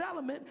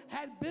development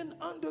had been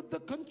under the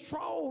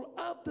control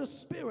of the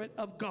Spirit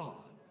of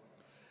God.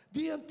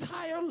 The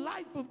entire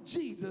life of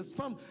Jesus,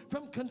 from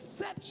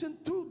conception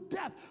through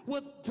death,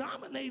 was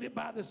dominated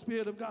by the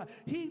Spirit of God.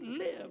 He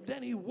lived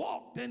and he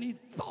walked and he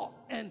thought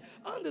and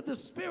under the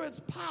Spirit's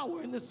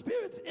power and the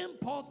Spirit's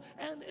impulse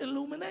and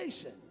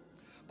illumination.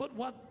 But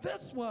what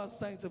this was,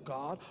 saints of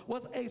God,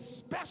 was a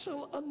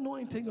special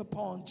anointing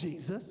upon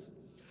Jesus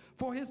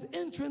for his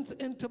entrance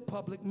into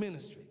public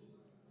ministry.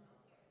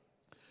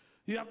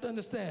 You have to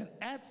understand,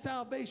 at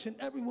salvation,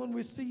 everyone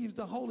receives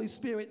the Holy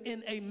Spirit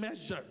in a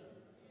measure.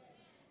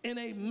 In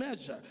a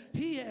measure.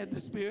 He had the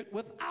Spirit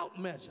without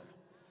measure.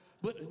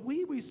 but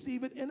we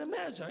receive it in a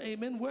measure,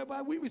 amen,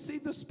 whereby we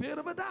receive the spirit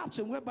of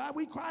adoption, whereby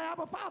we cry,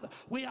 Abba, Father.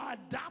 We are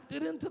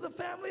adopted into the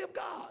family of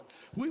God.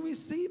 We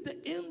receive the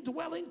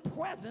indwelling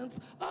presence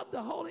of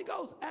the Holy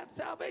Ghost at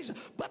salvation.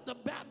 But the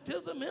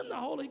baptism in the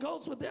Holy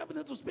Ghost with the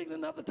evidence of speaking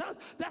in other tongues,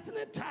 that's an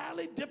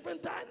entirely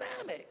different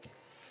dynamic.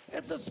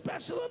 It's a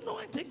special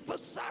anointing for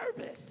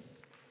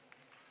service.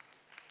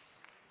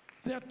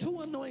 There are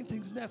two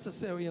anointings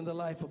necessary in the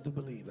life of the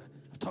believer.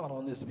 I've taught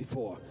on this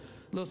before.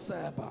 Little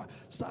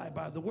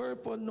sidebar. The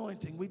word for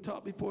anointing we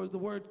taught before is the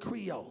word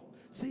chrio,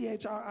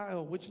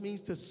 C-H-R-I-O, which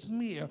means to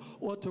smear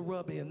or to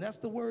rub in. That's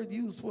the word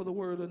used for the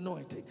word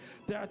anointing.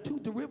 There are two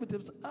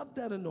derivatives of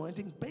that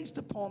anointing based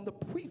upon the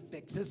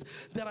prefixes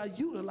that are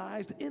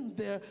utilized in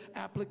their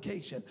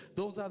application.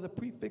 Those are the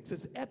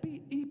prefixes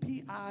epi,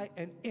 E-P-I,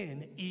 and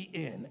N,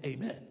 E-N.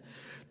 Amen.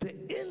 The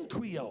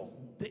enchrio,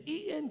 the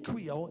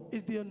enchrio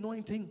is the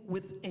anointing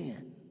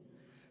within.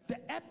 The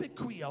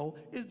epicrio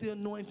is the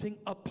anointing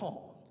upon.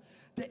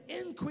 The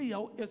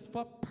enchrio is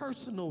for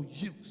personal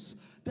use.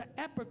 The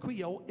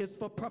epicrio is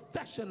for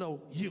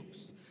professional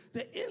use.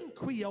 The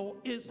enchrio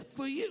is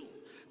for you.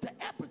 The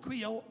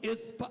epicrio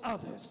is for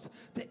others.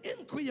 The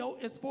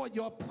enchrio is for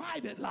your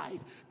private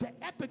life. The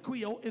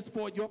epicrio is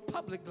for your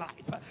public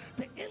life.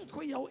 The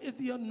enchrio is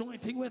the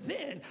anointing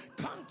within,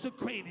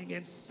 consecrating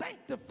and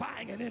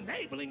sanctifying and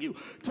enabling you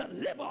to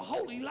live a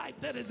holy life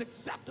that is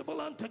acceptable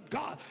unto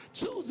God,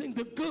 choosing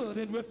the good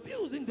and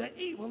refusing the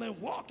evil,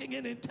 and walking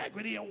in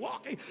integrity and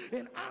walking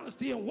in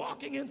honesty and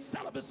walking in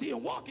celibacy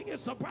and walking in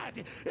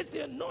sobriety. It's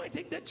the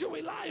anointing that you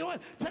rely on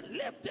to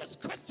live this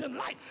Christian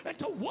life and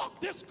to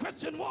walk this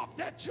Christian walk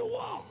that you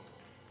walk.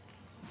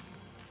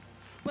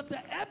 But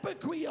the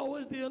epicrio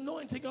is the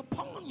anointing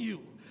upon you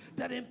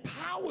that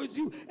empowers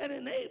you and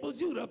enables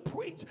you to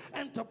preach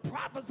and to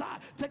prophesy,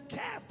 to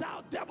cast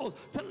out devils,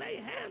 to lay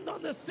hand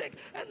on the sick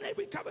and they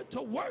recover,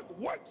 to work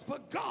works for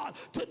God,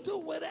 to do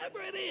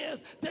whatever it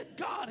is that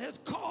God has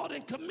called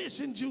and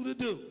commissioned you to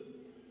do.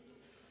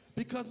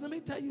 Because let me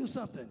tell you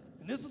something,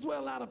 and this is where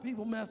a lot of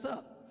people mess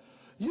up.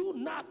 You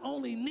not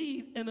only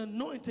need an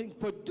anointing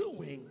for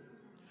doing,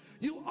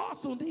 you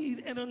also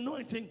need an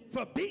anointing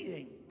for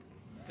being.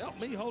 Help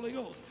me, Holy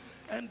Ghost.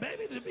 And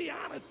baby, to be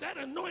honest, that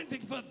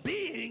anointing for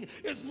being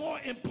is more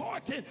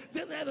important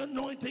than that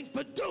anointing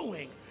for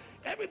doing.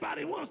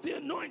 Everybody wants the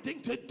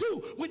anointing to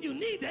do when you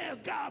need to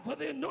ask God for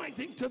the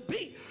anointing to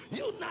be.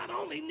 You not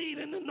only need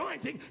an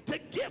anointing to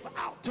give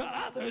out to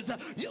others,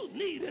 you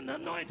need an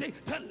anointing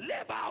to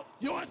live out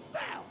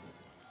yourself.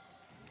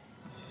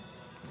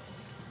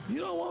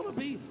 You don't want to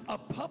be a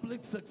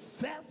public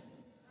success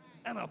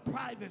and a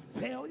private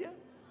failure,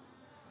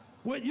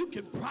 where you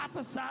can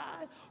prophesy,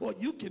 or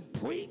you can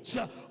preach,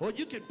 or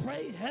you can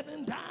pray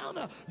heaven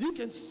down, you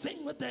can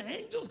sing with the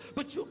angels,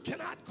 but you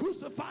cannot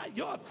crucify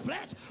your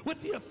flesh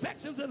with the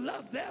affections and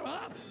lusts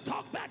thereof.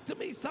 Talk back to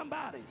me,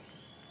 somebody.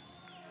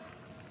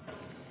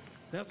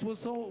 That's what's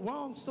so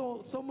wrong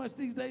so much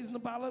these days in the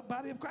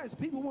body of Christ.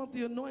 People want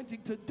the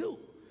anointing to do,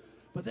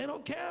 but they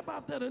don't care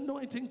about that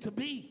anointing to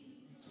be.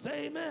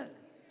 Say amen.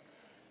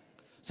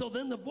 So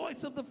then the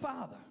voice of the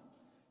Father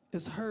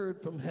is heard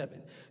from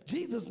heaven.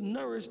 Jesus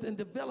nourished and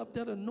developed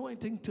that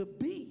anointing to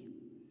be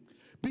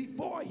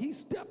before he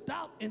stepped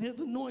out in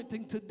his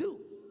anointing to do.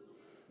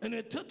 And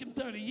it took him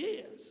 30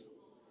 years.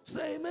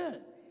 Say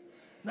amen.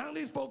 Now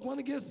these folk want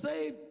to get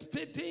saved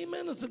 15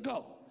 minutes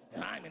ago.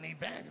 And I'm an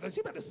evangelist.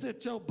 You better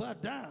sit your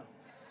butt down.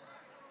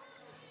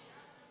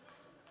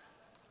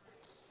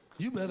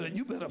 You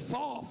better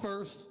fall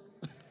first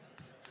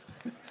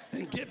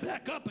and get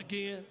back up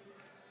again.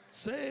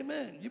 Say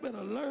amen. You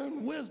better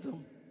learn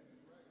wisdom.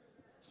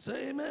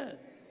 Say amen.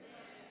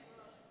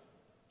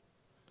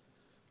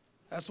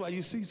 That's why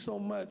you see so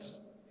much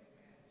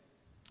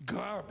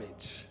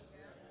garbage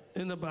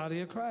in the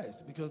body of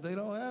Christ, because they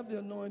don't have the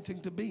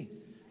anointing to be.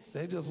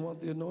 They just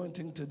want the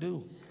anointing to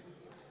do.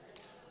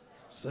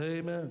 Say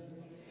amen.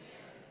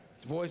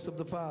 The voice of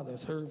the Father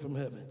is heard from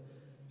heaven.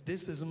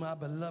 This is my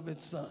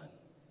beloved Son,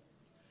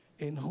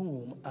 in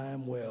whom I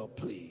am well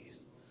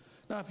pleased.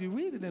 Now, if you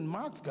read it in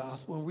Mark's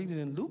gospel and read it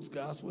in Luke's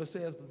gospel, it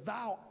says,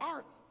 thou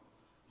art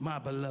my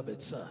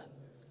beloved Son.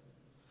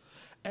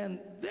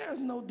 And there's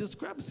no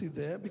discrepancy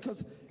there,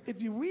 because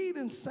if you read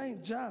in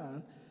St.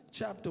 John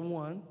chapter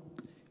 1,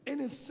 it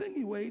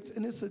insinuates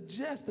and it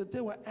suggests that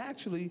there were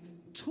actually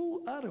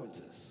two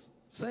utterances.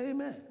 Say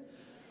amen.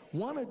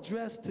 One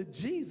addressed to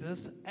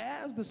Jesus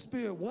as the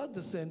Spirit was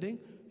descending,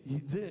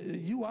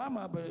 you are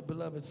my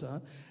beloved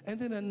Son. And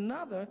then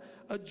another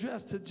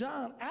addressed to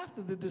John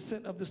after the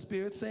descent of the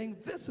Spirit, saying,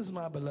 this is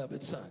my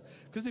beloved Son.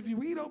 Because if you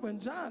read over in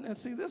John, and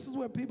see, this is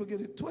where people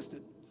get it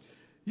twisted.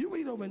 You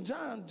read over in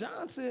John,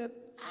 John said,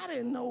 I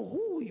didn't know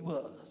who he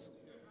was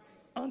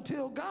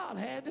until God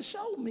had to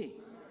show me.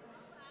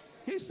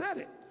 He said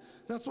it.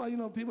 That's why,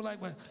 people like,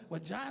 well,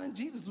 John and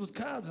Jesus was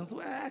cousins.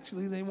 Well,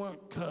 actually, they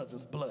weren't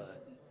cousins, blood.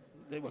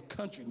 They were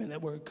countrymen.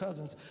 That word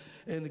cousins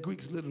in the Greek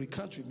is literally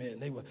countrymen.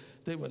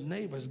 They were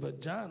neighbors,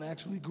 but John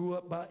actually grew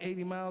up about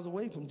 80 miles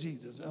away from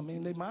Jesus. I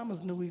mean, their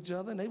mamas knew each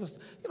other, and they was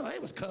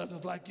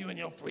cousins like you and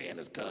your friend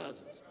is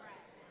cousins.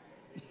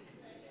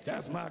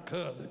 That's my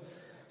cousin.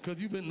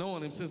 Because you've been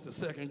knowing him since the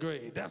 2nd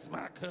grade. That's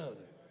my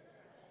cousin.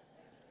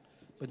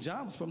 But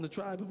John was from the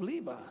tribe of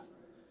Levi.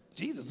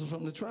 Jesus was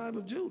from the tribe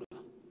of Judah.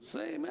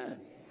 Say amen.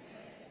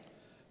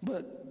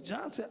 But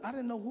John said, I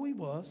didn't know who he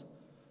was.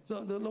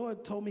 The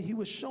Lord told me he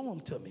would show him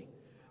to me.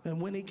 And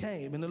when he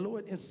came, and the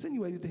Lord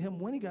insinuated to him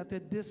when he got there,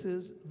 this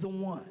is the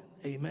one.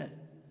 Amen.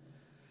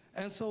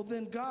 And so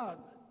then God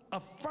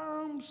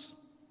affirms,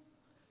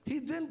 he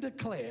then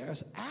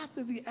declares,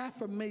 after the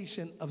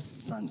affirmation of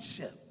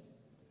sonship,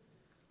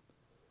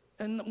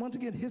 and once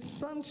again, his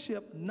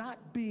sonship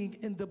not being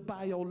in the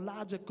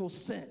biological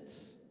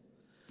sense,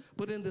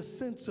 but in the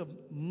sense of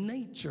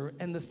nature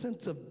and the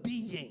sense of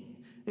being.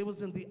 It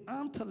was in the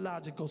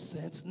ontological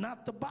sense,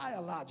 not the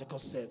biological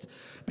sense.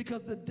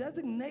 Because the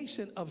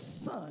designation of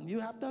son,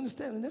 you have to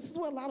understand, and this is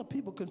where a lot of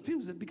people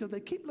confuse it because they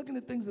keep looking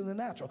at things in the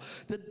natural.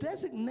 The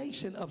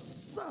designation of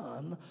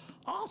son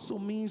also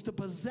means to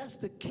possess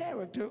the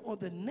character or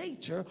the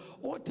nature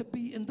or to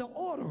be in the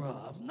order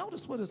of.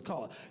 Notice what it's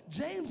called.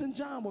 James and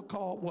John were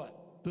called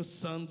what? The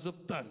sons of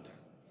thunder.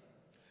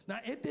 Now,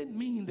 it didn't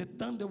mean that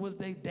thunder was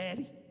their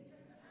daddy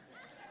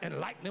and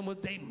lightning was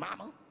their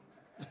mama.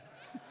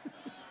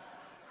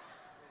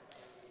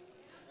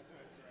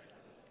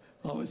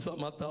 Always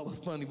something I thought was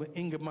funny when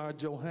Ingemar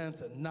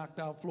Johansson knocked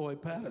out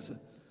Floyd Patterson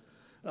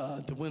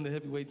to win the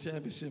heavyweight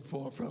championship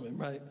from him,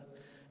 right?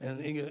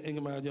 And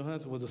Ingemar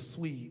Johansson was a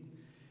Swede.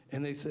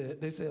 And they said,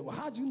 well,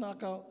 how'd you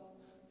knock out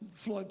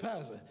Floyd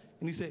Patterson?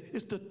 And he said,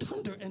 it's the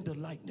thunder and the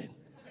lightning.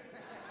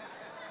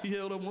 He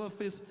held up one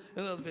fist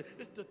and another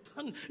fist.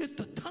 It's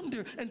the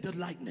thunder and the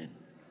lightning.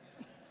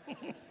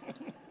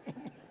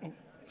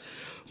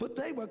 But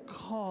they were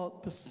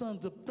called the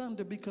sons of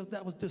thunder because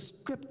that was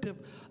descriptive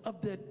of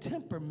their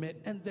temperament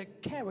and their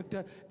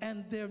character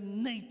and their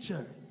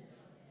nature.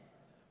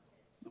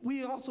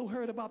 We also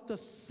heard about the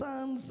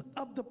sons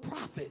of the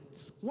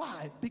prophets.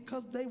 Why?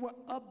 Because they were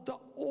of the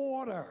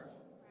order.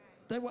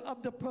 They were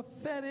of the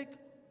prophetic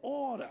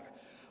order.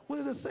 What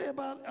did it say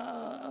about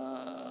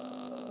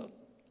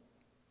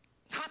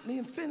Hophni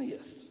and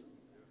Phinehas?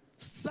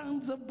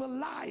 Sons of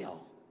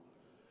Belial.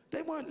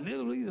 They weren't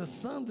literally the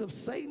sons of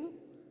Satan.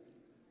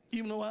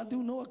 Even though I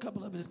do know a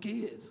couple of his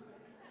kids.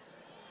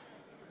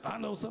 I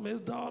know some of his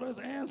daughters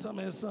and some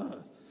of his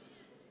sons.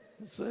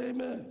 Say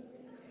amen.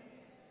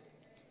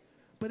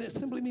 But it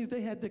simply means they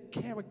had the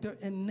character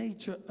and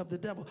nature of the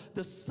devil.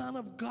 The Son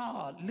of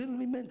God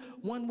literally meant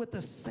one with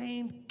the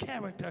same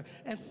character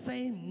and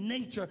same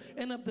nature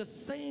and of the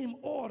same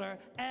order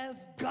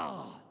as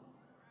God.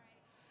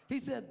 He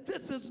said,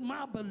 this is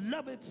my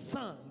beloved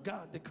Son,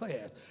 God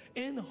declares,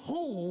 in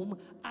whom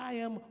I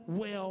am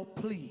well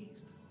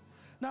pleased.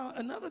 Now,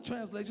 another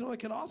translation, or it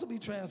can also be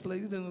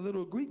translated in the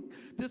little Greek,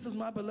 this is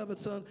my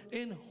beloved Son,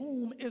 in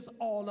whom is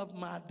all of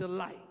my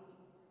delight.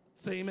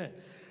 Say amen.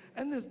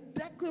 And this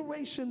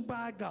declaration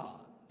by God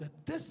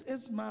that this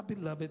is my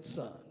beloved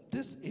Son,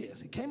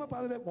 he came up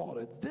out of that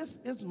water, this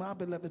is my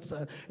beloved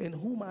Son, in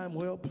whom I am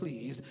well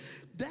pleased.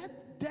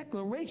 That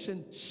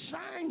declaration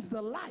shines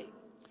the light.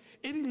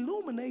 It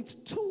illuminates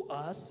to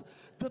us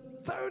the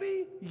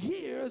 30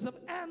 years of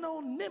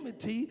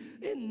anonymity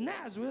in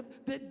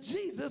Nazareth that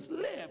Jesus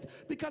lived.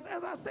 Because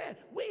as I said,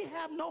 we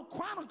have no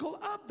chronicle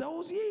of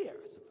those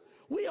years.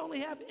 We only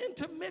have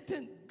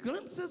intermittent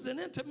glimpses and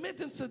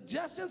intermittent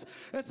suggestions.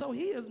 And so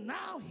he is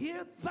now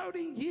here,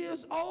 30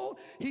 years old.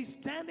 He's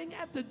standing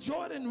at the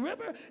Jordan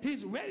River.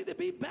 He's ready to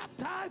be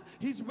baptized.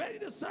 He's ready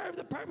to serve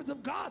the purpose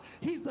of God.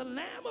 He's the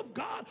Lamb of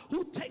God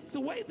who takes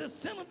away the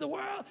sin of the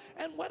world.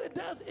 And what it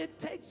does, it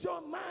takes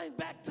your mind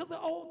back to the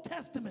Old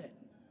Testament.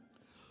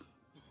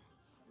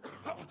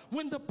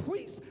 When the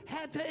priest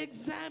had to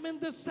examine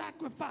the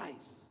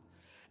sacrifice,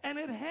 and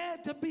it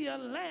had to be a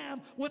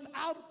lamb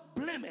without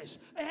blemish.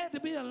 It had to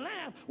be a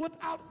lamb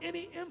without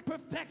any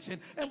imperfection.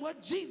 And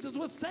what Jesus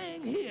was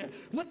saying here,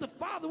 what the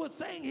Father was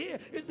saying here,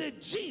 is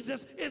that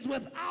Jesus is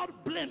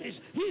without blemish.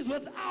 He's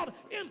without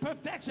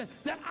imperfection,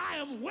 that I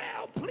am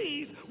well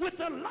pleased with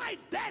the life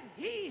that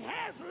he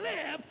has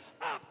lived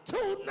up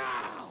to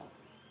now.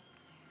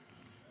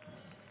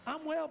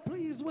 I'm well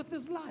pleased with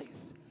his life.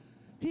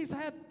 He's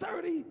had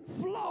 30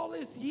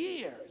 flawless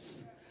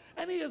years,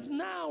 and he is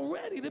now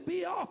ready to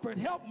be offered.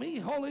 Help me,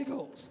 Holy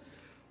Ghost.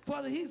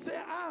 Father, he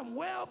said, I'm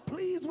well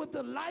pleased with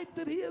the life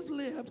that he has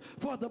lived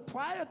for the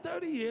prior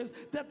 30 years,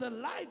 that the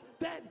life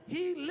that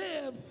he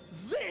lived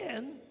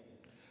then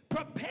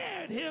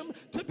prepared him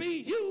to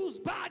be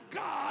used by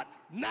God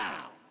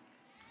now.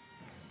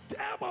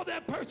 Elbow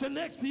that person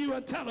next to you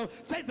and tell them,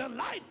 say, the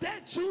life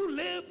that you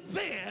lived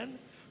then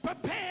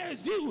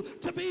prepares you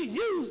to be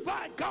used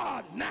by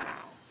God now.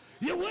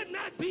 You would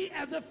not be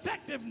as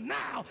effective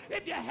now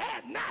if you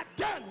had not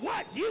done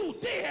what you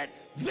did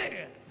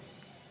then.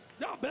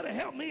 Y'all better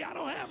help me. I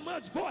don't have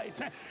much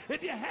voice.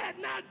 If you had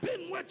not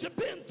been what you've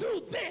been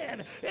through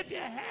then, if you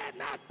had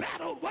not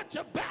battled what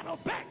you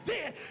battled back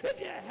then, if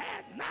you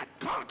had not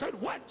conquered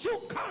what you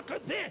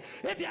conquered then,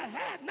 if you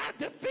had not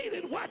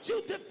defeated what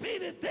you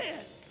defeated then,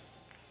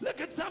 Look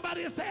at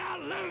somebody and say, I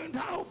learned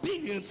how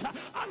obedience.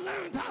 I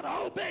learned how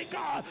to obey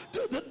God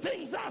through the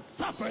things I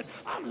suffered.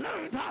 I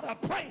learned how to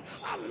pray.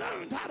 I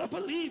learned how to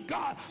believe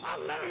God. I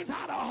learned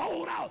how to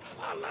hold out.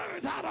 I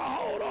learned how to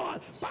hold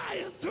on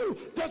by and through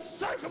the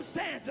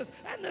circumstances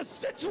and the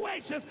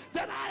situations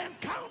that I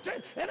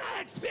encountered and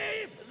I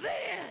experienced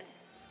then.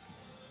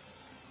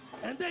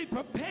 And they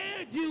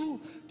prepared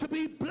you to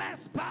be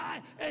blessed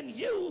by and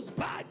used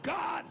by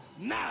God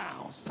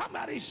now.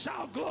 Somebody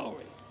shout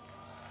glory.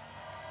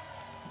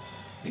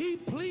 He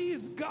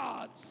pleased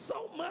God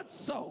so much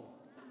so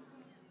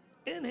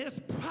in his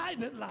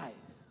private life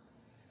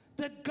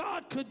that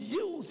God could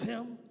use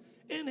him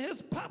in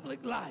his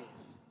public life.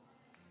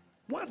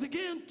 Once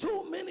again,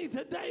 too many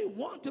today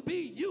want to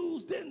be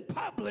used in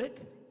public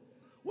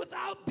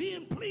without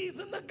being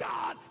pleasing to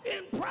God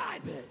in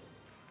private.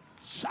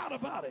 Shout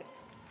about it.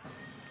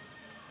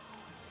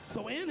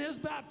 So in his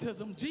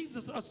baptism,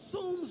 Jesus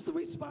assumes the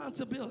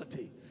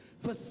responsibility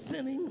for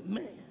sinning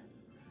man.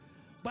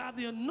 By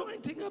the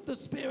anointing of the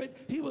Spirit,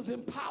 he was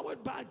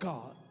empowered by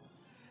God.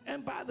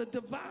 And by the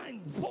divine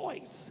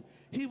voice,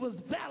 he was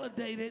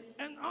validated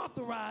and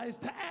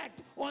authorized to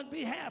act on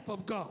behalf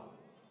of God.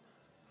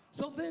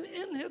 So then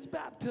in his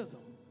baptism,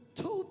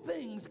 two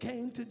things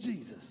came to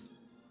Jesus.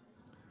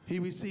 He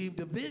received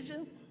a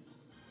vision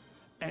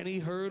and he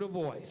heard a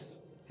voice.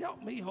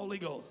 Help me, Holy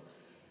Ghost.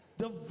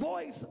 The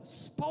voice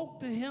spoke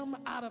to him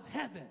out of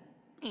heaven.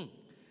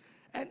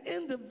 And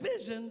in the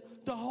vision,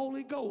 the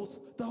Holy Ghost,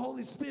 the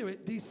Holy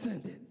Spirit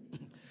descended.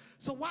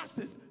 So watch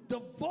this.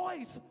 The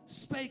voice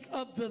spake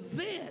of the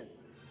then.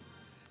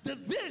 The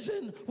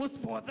vision was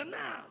for the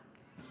now.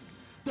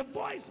 The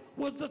voice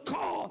was the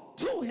call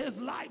to his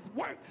life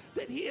work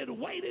that he had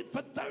waited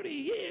for 30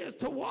 years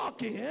to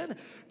walk in.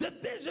 The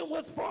vision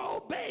was for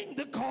obeying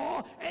the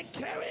call and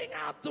carrying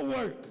out the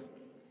work.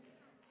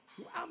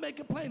 I'll make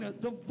it plainer.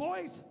 The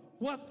voice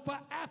was for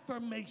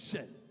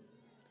affirmation.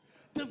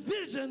 The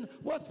vision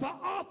was for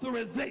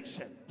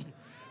authorization.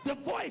 The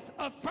voice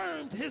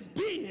affirmed his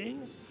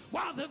being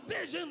while the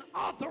vision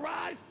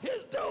authorized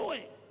his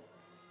doing.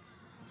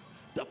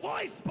 The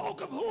voice spoke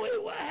of who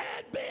he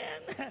had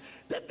been.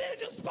 The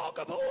vision spoke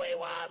of who he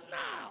was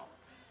now.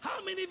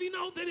 How many of you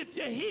know that if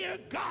you hear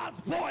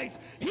God's voice,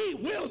 he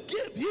will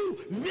give you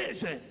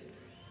vision?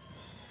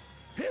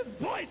 His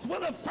voice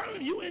will affirm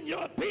you in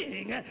your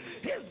being.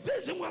 His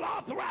vision will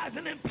authorize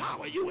and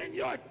empower you in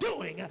your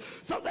doing,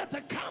 so that the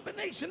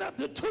combination of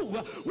the two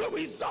will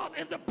result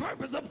in the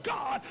purpose of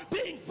God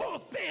being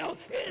fulfilled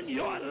in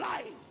your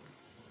life.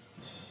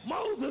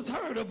 Moses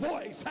heard a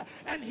voice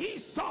and he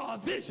saw a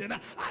vision.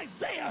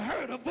 Isaiah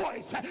heard a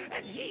voice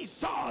and he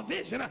saw a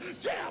vision.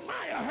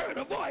 Jeremiah heard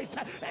a voice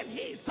and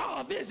he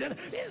saw a vision.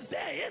 Is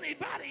there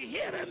anybody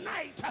here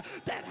tonight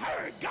that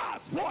heard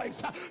God's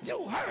voice?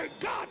 You heard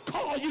God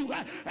call you,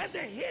 and the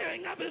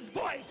hearing of his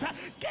voice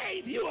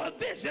gave you a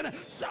vision,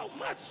 so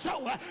much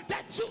so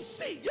that you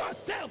see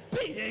yourself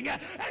being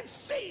and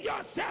see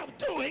yourself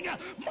doing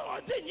more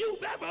than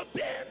you've ever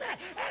been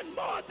and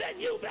more than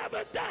you've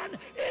ever done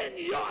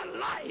in your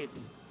life.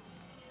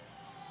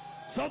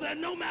 So that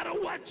no matter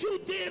what you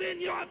did in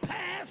your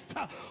past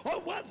or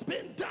what's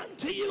been done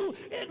to you,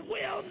 it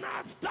will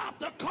not stop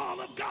the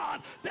call of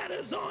God that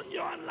is on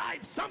your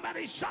life.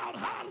 Somebody shout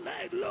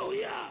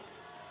hallelujah.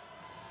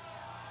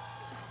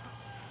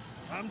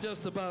 I'm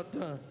just about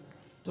done.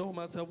 Told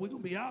myself we're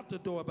going to be out the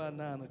door by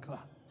 9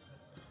 o'clock.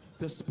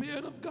 The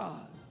Spirit of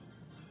God,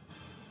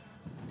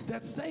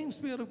 that same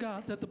Spirit of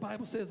God that the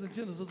Bible says in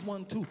Genesis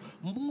 1:2,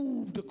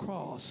 moved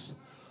across,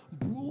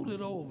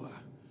 brooded over,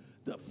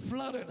 that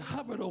fluttered,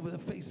 hovered over the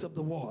face of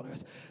the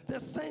waters.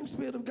 That same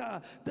Spirit of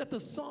God that the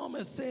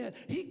psalmist said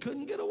he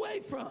couldn't get away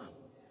from.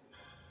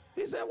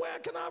 He said, where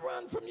can I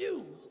run from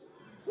you?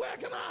 Where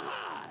can I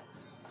hide?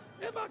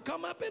 If I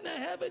come up into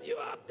heaven,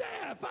 you're up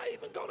there. If I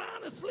even go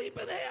down to sleep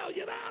in hell,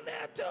 you're down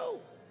there too.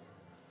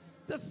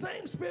 The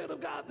same Spirit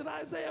of God that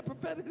Isaiah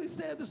prophetically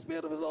said, the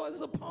Spirit of the Lord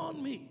is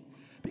upon me,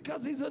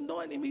 because he's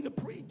anointing me to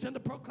preach and to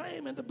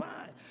proclaim and to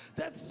bind.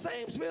 That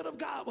same Spirit of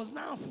God was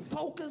now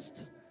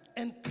focused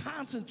and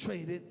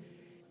concentrated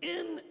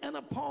in and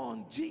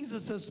upon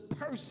Jesus'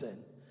 person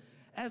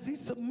as he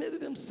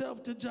submitted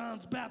himself to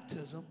John's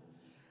baptism,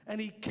 and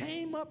he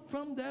came up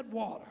from that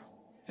water.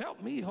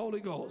 Help me, Holy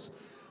Ghost.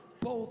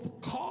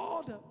 Both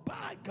called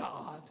by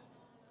God,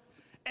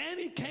 and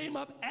he came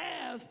up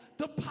as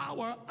the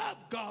power of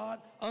God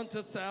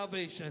unto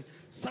salvation.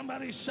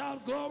 Somebody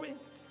shout glory.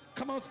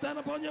 Come on, stand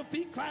up on your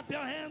feet, clap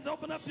your hands,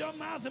 open up your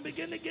mouth, and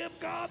begin to give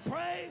God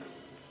praise.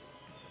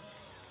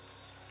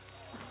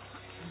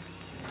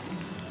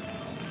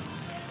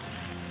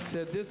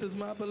 Said, this is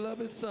my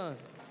beloved Son,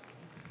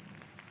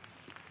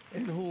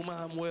 in whom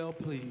I'm well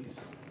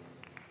pleased.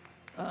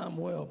 I'm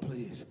well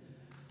pleased.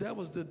 That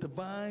was the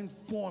divine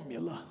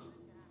formula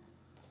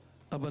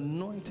of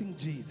anointing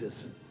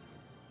Jesus.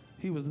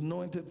 He was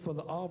anointed for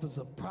the office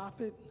of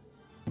prophet,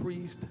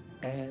 priest,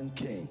 and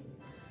king.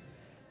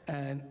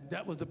 And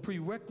that was the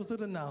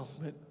prerequisite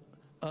announcement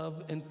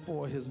of and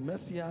for his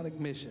messianic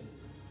mission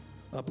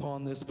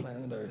upon this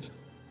planet Earth.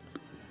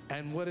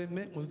 And what it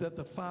meant was that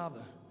the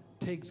Father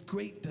takes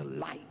great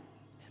delight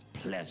and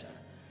pleasure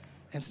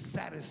and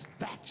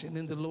satisfaction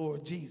in the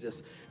Lord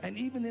Jesus. And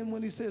even then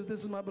when he says,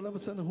 this is my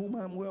beloved Son in whom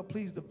I am well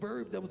pleased, the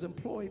verb that was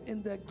employed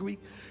in that Greek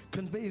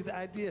conveys the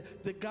idea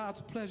that God's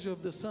pleasure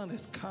of the Son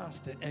is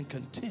constant and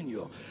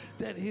continual,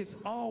 that his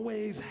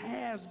always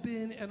has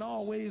been and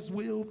always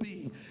will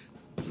be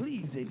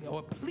pleasing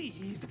or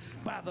pleased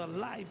by the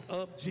life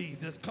of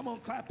Jesus. Come on,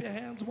 clap your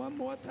hands one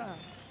more time.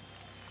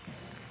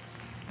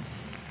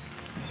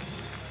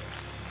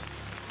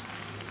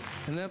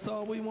 And that's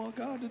all we want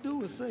God to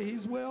do, is say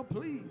he's well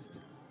pleased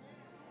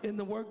in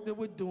the work that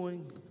we're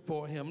doing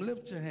for him.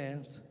 Lift your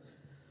hands.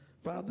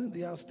 Father, in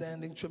the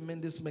outstanding,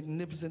 tremendous,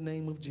 magnificent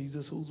name of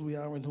Jesus, whose we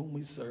are and whom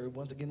we serve,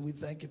 once again, we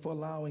thank you for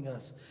allowing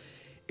us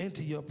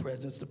into your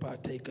presence to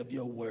partake of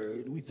your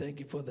word. We thank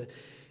you for the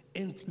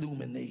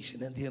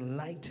illumination and the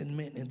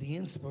enlightenment and the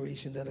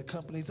inspiration that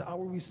accompanies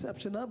our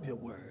reception of your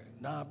word.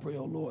 Now I pray,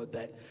 oh Lord,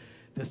 that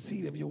the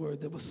seed of your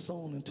word that was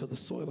sown into the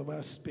soil of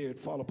our spirit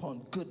fall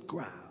upon good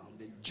ground,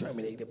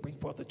 germinate and bring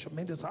forth a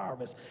tremendous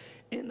harvest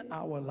in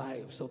our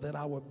life, so that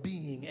our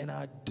being and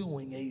our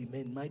doing,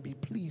 amen, might be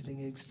pleasing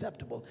and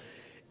acceptable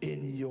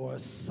in your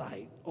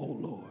sight, oh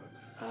Lord.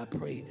 I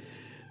pray,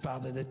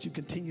 Father, that you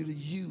continue to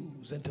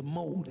use and to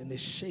mold and to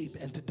shape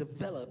and to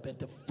develop and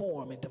to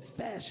form and to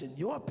fashion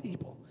your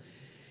people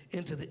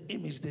into the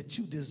image that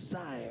you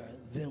desire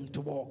them to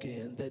walk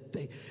in, that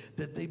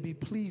they be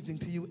pleasing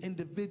to you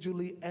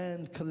individually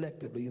and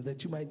collectively, and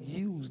that you might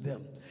use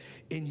them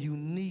in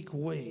unique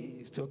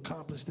ways to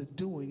accomplish the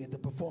doing and the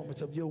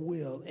performance of your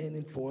will in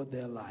and for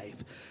their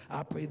life.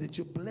 I pray that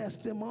you bless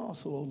them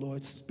also, oh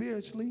Lord,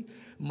 spiritually,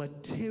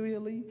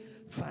 materially,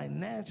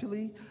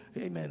 financially,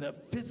 amen,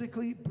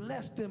 physically.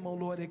 Bless them, oh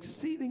Lord,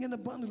 exceeding and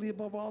abundantly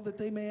above all that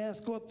they may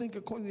ask or think,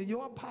 according to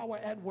your power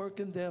at work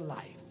in their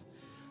life.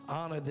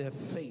 Honor their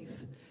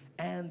faith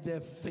and their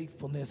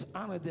faithfulness.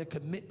 Honor their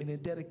commitment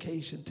and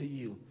dedication to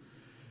you.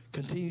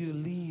 Continue to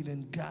lead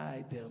and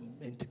guide them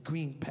into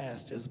green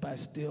pastures by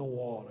still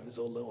waters,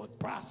 oh Lord.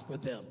 Prosper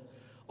them.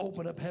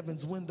 Open up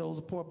heaven's windows,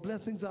 pour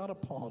blessings out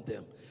upon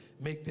them.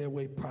 Make their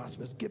way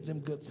prosperous. Give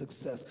them good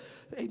success.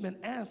 Amen.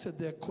 Answer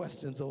their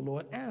questions, oh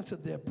Lord. Answer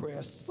their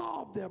prayers.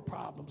 Solve their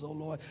problems, oh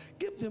Lord.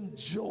 Give them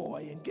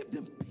joy and give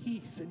them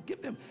peace and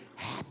give them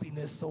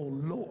happiness, oh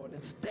Lord.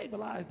 And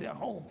stabilize their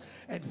home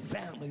and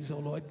families, oh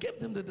Lord. Give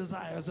them the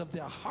desires of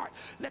their heart.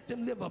 Let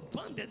them live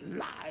abundant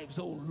lives,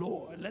 oh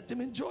Lord. Let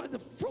them enjoy the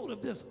fruit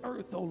of this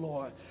earth, oh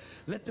Lord.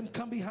 Let them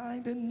come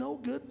behind in no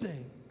good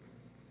thing.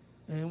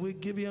 And we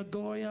give you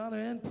glory, honor,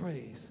 and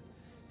praise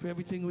for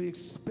everything we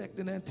expect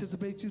and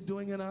anticipate you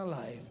doing in our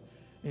life.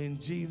 In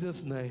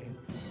Jesus' name.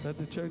 Let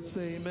the church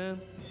say amen.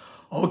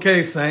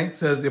 Okay,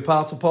 saints, as the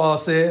Apostle Paul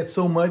said,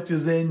 so much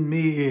is in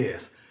me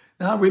is.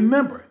 Now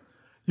remember,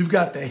 you've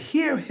got to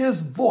hear his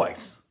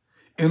voice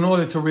in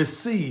order to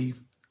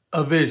receive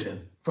a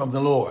vision from the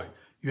Lord.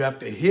 You have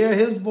to hear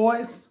his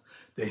voice.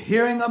 The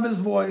hearing of his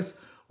voice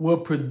will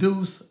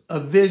produce a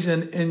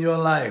vision in your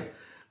life.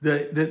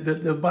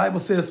 The Bible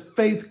says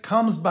faith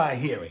comes by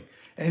hearing,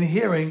 and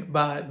hearing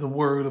by the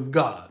word of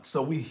God.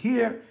 So we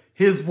hear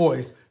his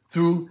voice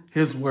through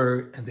his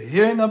word, and the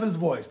hearing of his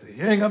voice, the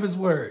hearing of his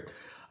word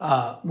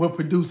will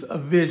produce a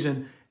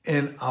vision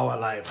in our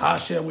life. How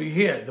shall we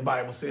hear? The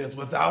Bible says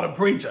without a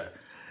preacher.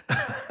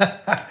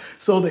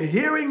 So the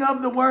hearing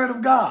of the word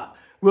of God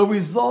will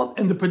result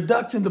in the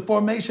production, the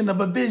formation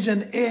of a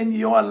vision in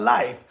your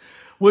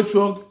life, which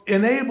will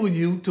enable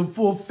you to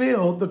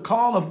fulfill the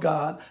call of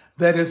God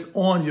that is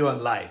on your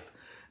life.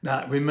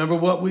 Now, remember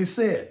what we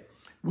said.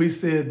 We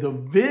said the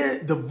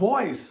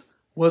voice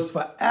was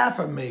for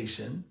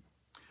affirmation.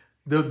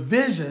 The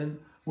vision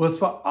was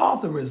for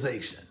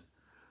authorization.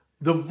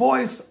 The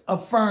voice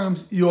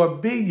affirms your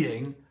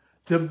being.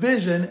 The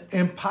vision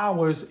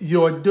empowers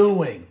your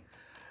doing.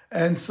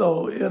 And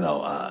so,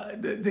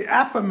 the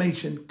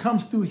affirmation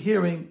comes through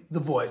hearing the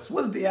voice.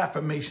 What's the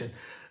affirmation?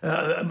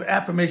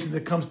 Affirmation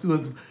that comes through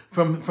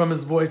from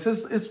his voice.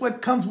 It's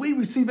what comes, we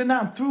receive it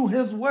now through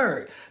his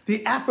word.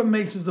 The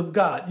affirmations of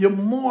God. You're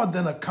more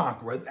than a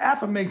conqueror. The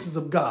affirmations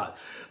of God.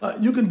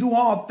 You can do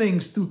all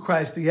things through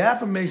Christ. The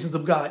affirmations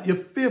of God. You're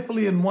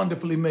fearfully and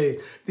wonderfully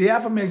made. The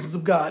affirmations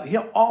of God.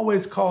 He'll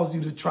always cause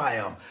you to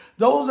triumph.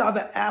 Those are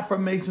the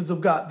affirmations of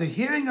God. The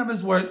hearing of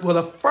his word will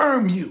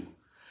affirm you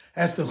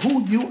as to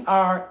who you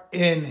are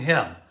in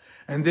him.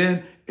 And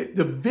then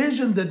the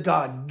vision that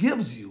God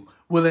gives you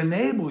will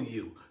enable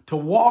you to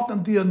walk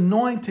in the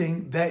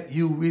anointing that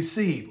you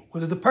receive.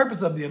 What is the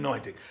purpose of the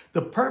anointing?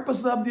 The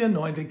purpose of the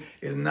anointing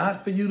is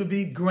not for you to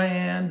be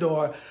grand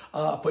or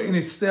for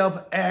any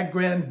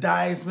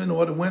self-aggrandizement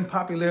or to win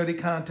popularity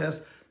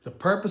contests. The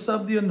purpose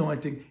of the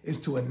anointing is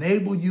to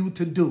enable you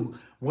to do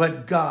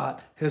what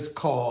God has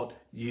called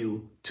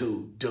you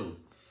to do.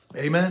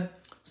 Amen.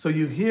 So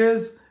you hear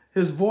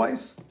his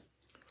voice,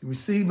 you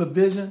receive a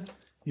vision,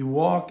 you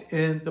walk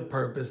in the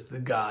purpose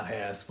that God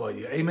has for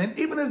you. Amen.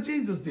 Even as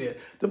Jesus did.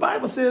 The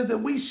Bible says that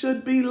we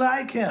should be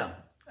like him.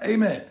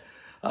 Amen.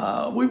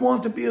 We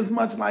want to be as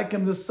much like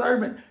him. The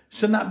servant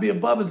should not be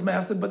above his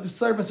master, but the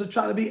servant should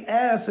try to be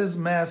as his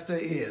master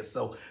is.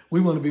 So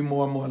we want to be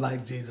more and more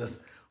like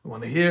Jesus. We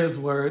want to hear his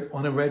word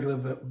on a regular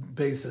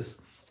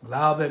basis.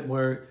 Allow that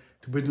word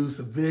to produce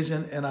a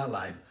vision in our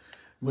life,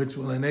 which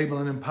will enable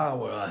and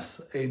empower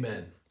us,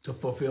 amen, to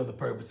fulfill the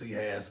purpose he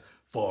has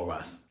for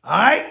us. All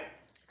right?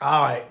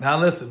 All right. Now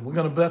listen, we're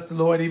going to bless the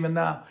Lord even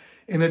now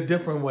in a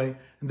different way,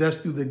 and that's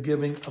through the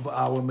giving of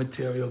our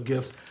material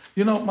gifts.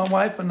 You know, my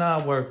wife and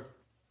I were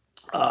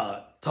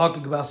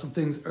talking about some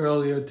things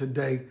earlier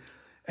today,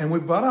 and we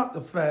brought out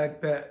the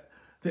fact that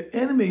the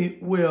enemy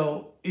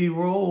will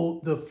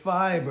erode the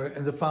fiber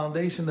and the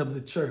foundation of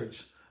the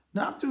church,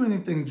 not through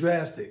anything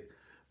drastic,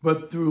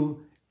 but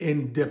through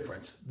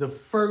indifference. The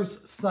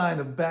first sign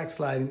of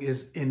backsliding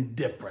is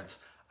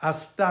indifference. I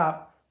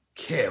stop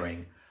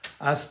caring.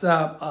 I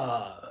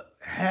stop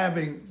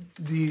having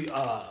the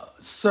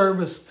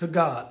service to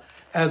God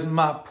as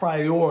my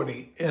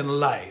priority in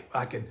life.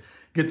 I can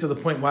get to the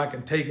point where I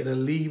can take it or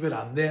leave it.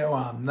 I'm there or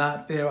I'm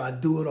not there. I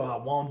do it or I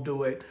won't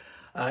do it.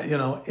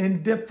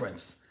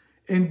 Indifference.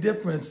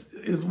 Indifference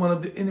is one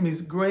of the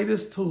enemy's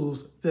greatest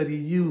tools that he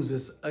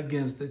uses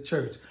against the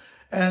church.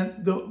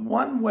 And the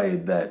one way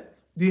that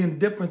the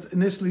indifference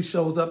initially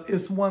shows up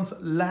is one's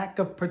lack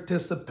of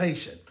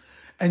participation.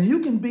 And you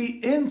can be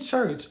in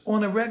church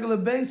on a regular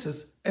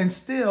basis and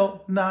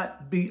still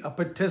not be a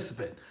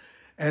participant.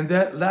 And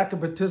that lack of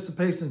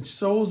participation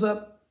shows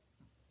up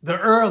the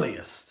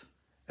earliest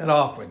at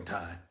offering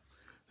time.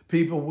 The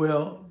people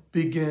will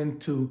begin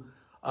to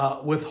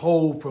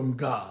withhold from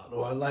God,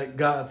 or like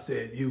God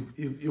said,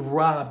 you've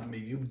robbed me,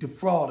 you've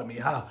defrauded me.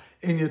 How?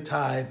 In your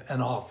tithe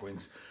and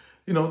offerings.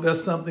 You know,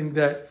 that's something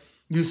that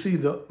you see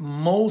the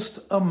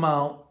most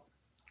amount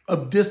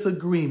of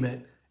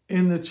disagreement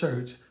in the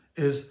church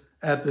is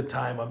at the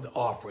time of the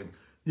offering.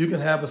 You can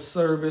have a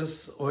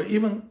service, or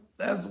even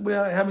as we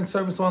are having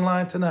service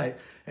online tonight,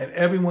 and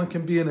everyone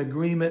can be in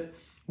agreement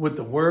with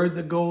the word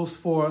that goes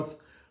forth.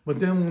 But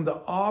then when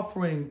the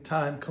offering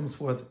time comes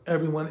forth,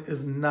 everyone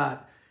is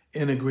not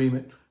in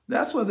agreement.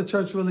 That's where the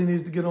church really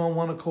needs to get on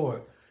one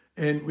accord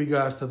in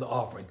regards to the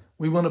offering.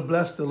 We want to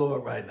bless the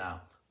Lord right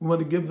now. We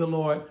want to give the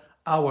Lord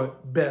our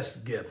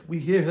best gift. We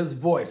hear his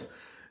voice.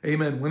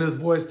 Amen. When his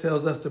voice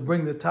tells us to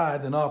bring the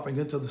tithe and offering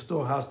into the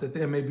storehouse, that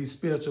there may be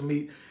spiritual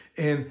meat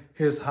in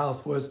his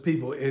house for his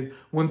people.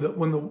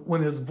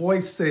 When his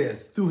voice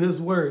says through his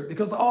word,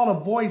 because all a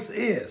voice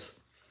is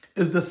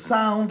the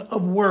sound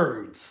of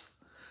words.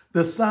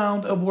 The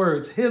sound of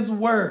words. His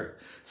word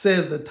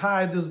says the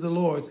tithe is the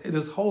Lord's. It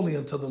is holy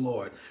unto the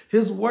Lord.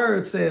 His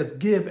word says,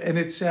 give and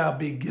it shall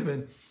be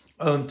given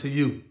unto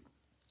you.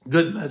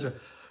 Good measure,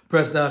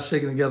 pressed down,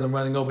 shaken together, and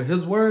running over.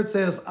 His word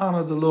says,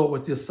 honor the Lord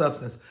with your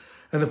substance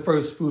and the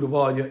first fruit of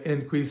all your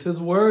increase.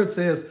 His word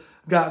says,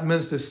 God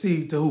ministers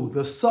seed to who?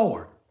 The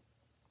sower,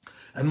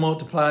 and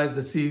multiplies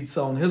the seed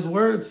sown. His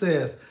word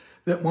says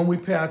that when we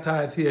pay our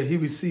tithe here, he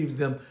receives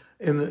them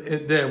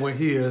in there where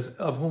he is,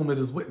 of whom it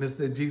is witnessed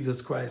that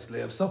Jesus Christ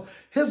lives. So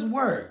his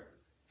word,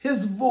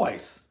 his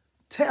voice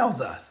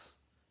tells us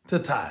to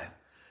tithe.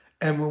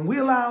 And when we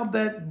allow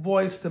that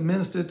voice to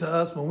minister to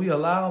us, when we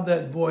allow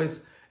that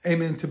voice,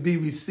 amen, to be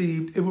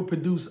received, it will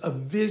produce a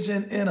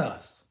vision in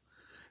us,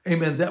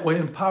 amen, that will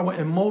empower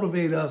and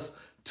motivate us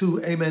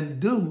to, amen,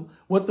 do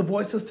what the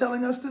voice is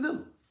telling us to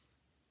do.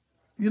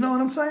 You know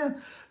what I'm saying?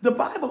 The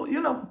Bible,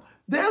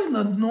 there's an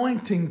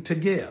anointing to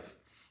give.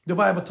 The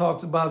Bible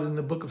talks about it in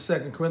the book of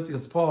 2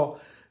 Corinthians. Paul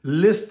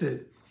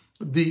listed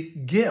the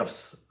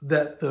gifts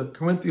that the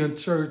Corinthian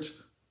church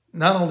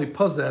not only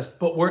possessed,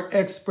 but were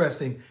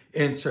expressing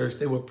in church.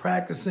 They were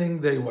practicing,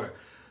 they were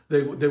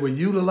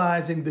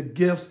utilizing the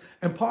gifts.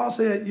 And Paul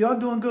said, y'all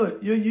doing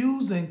good. You're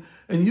using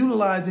and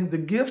utilizing the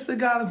gifts that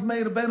God has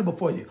made available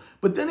for you.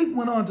 But then he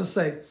went on to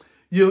say,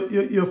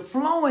 you're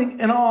flowing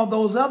in all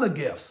those other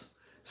gifts.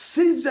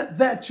 See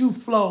that you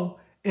flow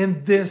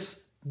in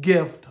this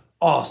gift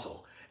also.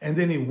 And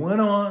then he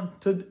went on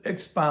to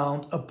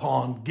expound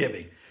upon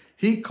giving.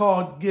 He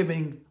called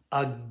giving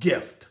a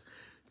gift.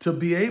 To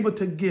be able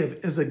to give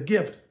is a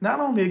gift,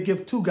 not only a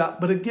gift to God,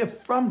 but a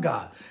gift from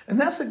God. And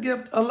that's a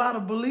gift a lot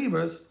of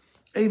believers,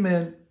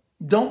 amen,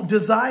 don't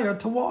desire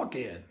to walk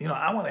in.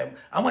 I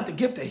want the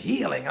gift of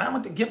healing, and I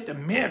want the gift of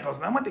miracles,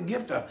 and I want the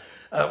gift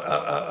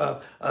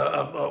of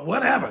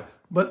whatever.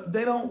 But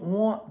they don't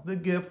want the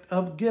gift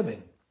of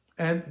giving.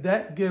 And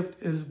that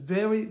gift is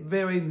very,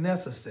 very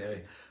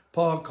necessary.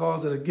 Paul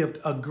calls it a gift,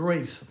 a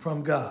grace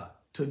from God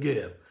to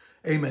give.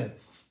 Amen.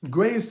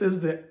 Grace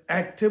is the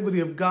activity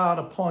of God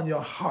upon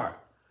your heart.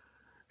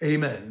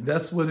 Amen.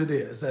 That's what it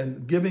is.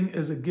 And giving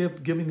is a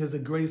gift. Giving is a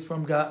grace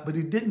from God. But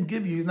he didn't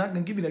give you, he's not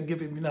going to give you that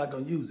gift if you're not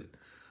going to use it.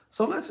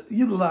 So let's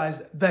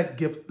utilize that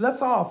gift.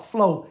 Let's all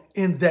flow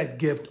in that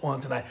gift on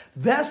tonight.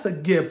 That's a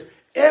gift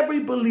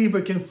every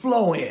believer can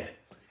flow in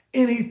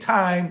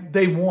anytime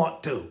they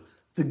want to.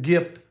 The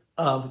gift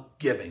of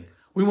giving.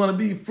 We want to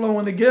be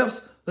flowing the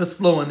gifts. Let's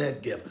flow in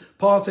that gift.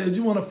 Paul says,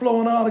 you want to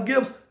flow in all the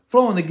gifts?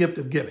 Flow in the gift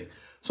of giving.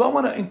 So I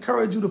want to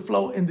encourage you to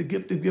flow in the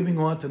gift of giving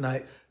on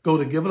tonight. Go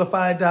to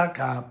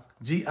givelify.com.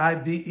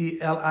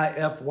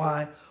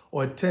 Givelify,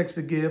 or text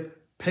to give,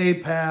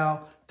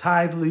 PayPal,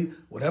 Tithely,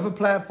 whatever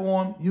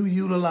platform you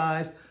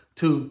utilize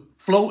to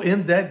flow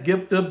in that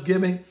gift of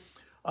giving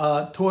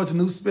towards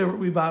New Spirit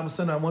Revival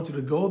Center. I want you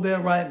to go there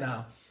right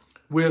now.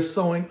 We're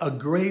sowing a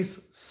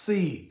grace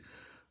seed.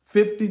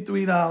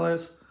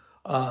 $53,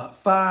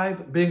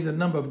 5 being the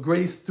number of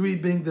grace, 3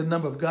 being the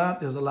number of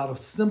God. There's a lot of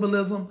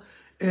symbolism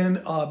in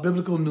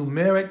biblical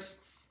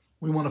numerics.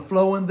 We want to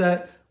flow in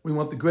that. We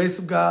want the grace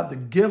of God, the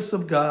gifts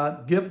of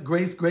God, gift,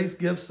 grace,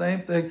 gift,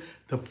 same thing,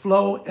 to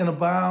flow and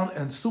abound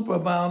and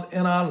superabound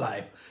in our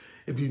life.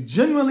 If you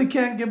genuinely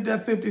can't give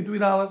that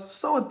 $53,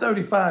 sow a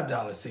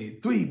 $35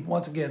 seed. 3,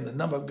 once again, the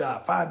number of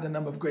God. 5, the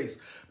number of grace.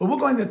 But we're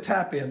going to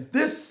tap in.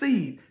 This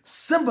seed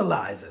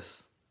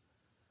symbolizes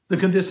the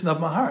condition of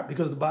my heart,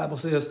 because the Bible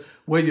says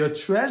where your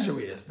treasure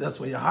is, that's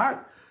where your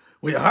heart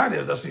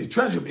is, that's where your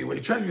treasure be. Where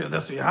your treasure is,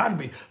 that's where your heart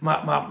be.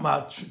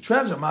 My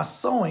treasure, my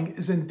sowing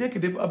is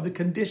indicative of the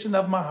condition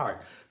of my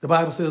heart. The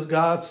Bible says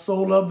God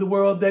so loved the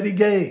world that he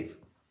gave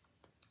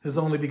his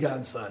only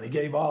begotten son. He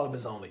gave all of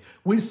his only.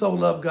 We so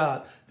love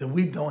God that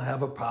we don't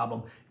have a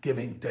problem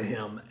giving to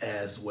him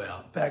as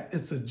well. In fact,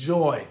 it's a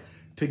joy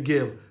to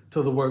give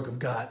to the work of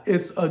God.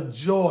 It's a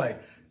joy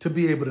to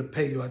be able to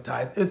pay your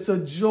tithe. It's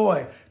a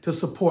joy to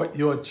support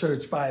your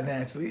church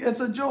financially.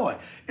 It's a joy.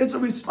 It's a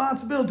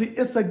responsibility.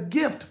 It's a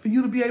gift for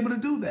you to be able to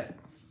do that.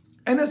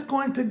 And it's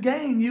going to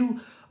gain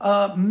you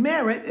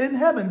merit in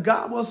heaven.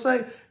 God will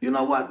say, you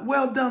know what?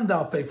 Well done,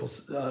 thou faithful,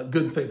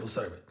 good and faithful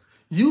servant.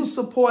 You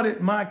supported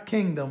my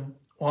kingdom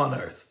on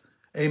earth.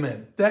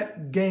 Amen.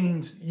 That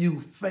gains you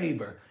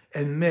favor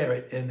and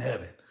merit in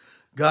heaven.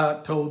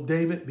 God told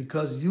David,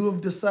 because you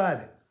have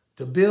decided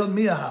to build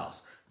me a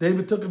house.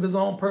 David took of his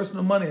own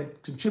personal money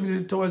and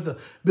contributed towards the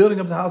building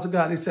of the house of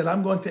God. He said,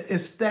 I'm going to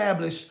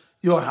establish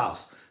your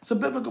house. It's a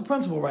biblical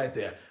principle right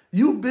there.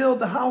 You build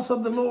the house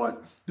of the Lord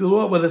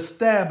will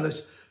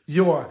establish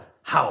your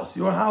house.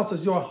 Your house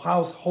is your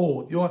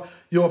household,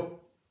 your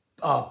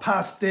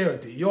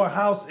posterity. Your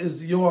house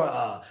is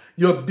your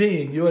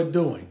being, your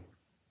doing.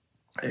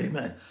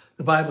 Amen.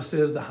 The Bible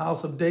says the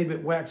house of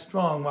David waxed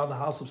strong while the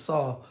house of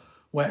Saul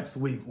waxed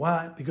weak.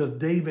 Why? Because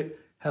David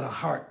had a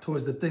heart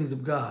towards the things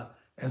of God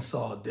and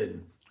Saul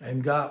didn't.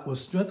 And God will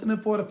strengthen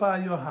and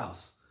fortify your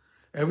house,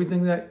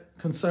 everything that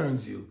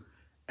concerns you,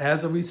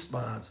 as a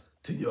response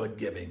to your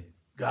giving.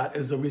 God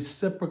is a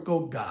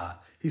reciprocal God.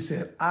 He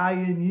said, I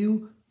in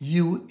you,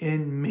 you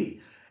in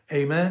me.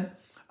 Amen.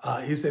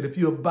 He said, if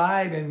you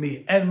abide in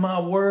me and my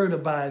word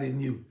abide in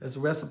you, there's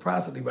a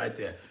reciprocity right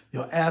there.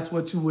 You'll ask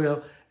what you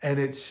will and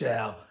it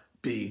shall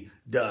be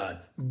done.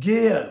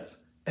 Give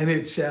and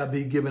it shall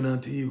be given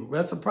unto you.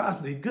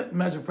 Reciprocity, good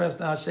measure, pressed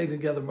down, shaken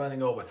together,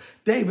 running over.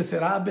 David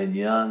said, I've been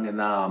young and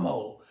now I'm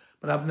old,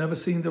 but I've never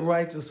seen the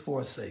righteous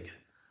forsaken,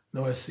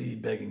 nor a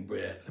seed begging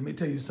bread. Let me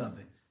tell you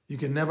something. You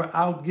can never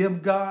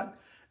outgive God,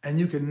 and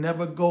you can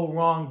never go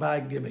wrong by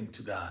giving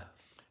to God.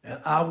 And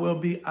I will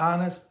be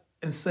honest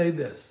and say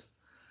this.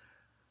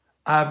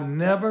 I've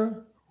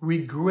never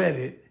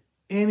regretted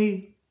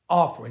any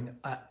offering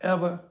I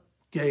ever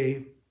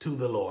gave to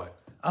the Lord.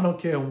 I don't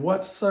care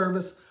what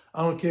service,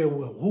 I don't care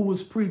who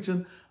was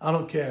preaching, I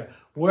don't care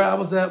where I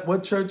was at,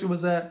 what church it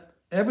was at.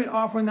 Every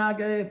offering I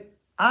gave,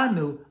 I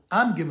knew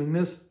I'm giving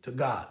this to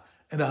God,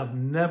 and I've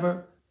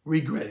never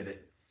regretted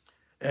it.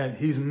 And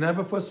he's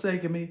never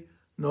forsaken me,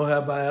 nor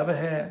have I ever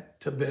had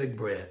to beg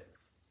bread,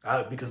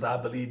 because I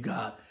believe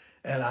God,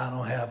 and I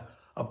don't have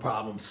a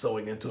problem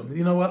sowing into him.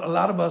 You know what? A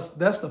lot of us,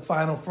 that's the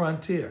final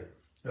frontier.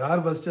 A lot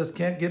of us just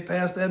can't get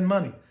past that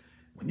money.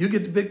 When you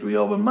get the victory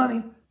over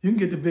money, you can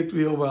get the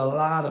victory over a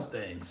lot of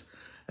things.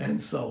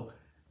 And so,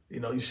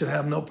 you should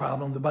have no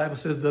problem. The Bible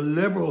says the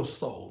liberal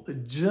soul, the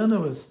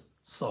generous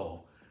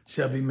soul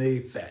shall be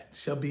made fat,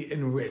 shall be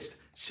enriched,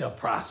 shall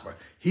prosper.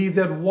 He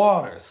that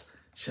waters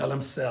shall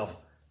himself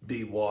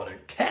be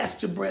watered.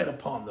 Cast your bread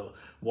upon the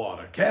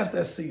water. Cast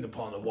that seed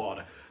upon the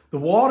water. The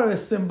water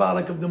is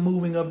symbolic of the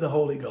moving of the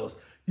Holy Ghost.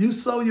 You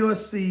sow your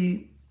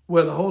seed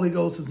where the Holy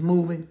Ghost is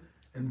moving,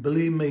 and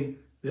believe me,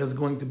 there's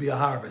going to be a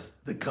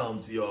harvest that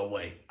comes your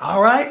way.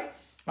 All right?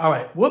 All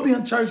right. We'll be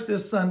in church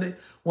this Sunday.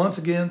 Once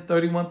again,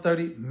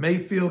 3130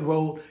 Mayfield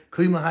Road,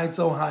 Cleveland Heights,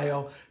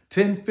 Ohio,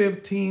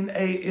 10:15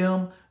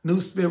 a.m.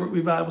 New Spirit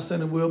Revival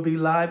Center will be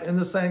live in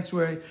the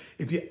sanctuary.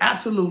 If you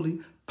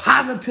absolutely,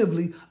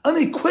 positively,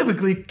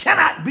 unequivocally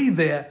cannot be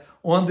there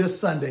on this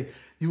Sunday,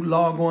 you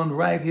log on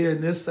right here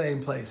in this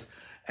same place,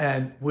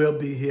 and we'll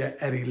be here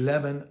at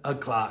 11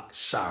 o'clock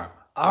sharp.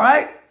 All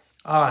right?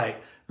 All right.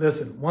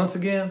 Listen, once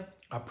again,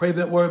 I pray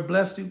that word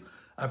blessed you.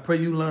 I pray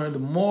you learned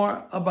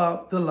more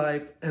about the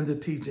life and the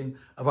teaching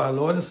of our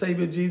Lord and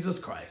Savior, Jesus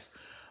Christ.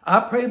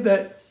 I pray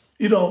that,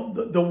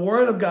 the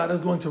word of God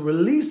is going to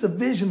release a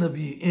vision of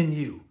you in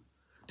you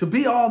to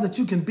be all that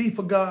you can be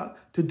for God,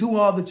 to do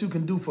all that you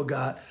can do for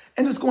God.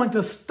 And it's going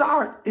to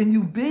start in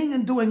you being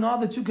and doing all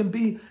that you can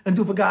be and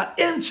do for God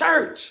in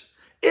church.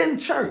 In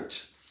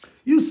church.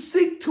 You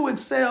seek to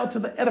excel to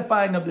the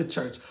edifying of the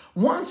church.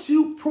 Once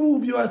you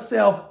prove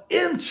yourself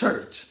in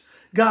church,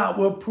 God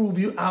will prove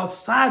you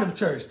outside of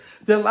church.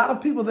 There are a lot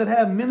of people that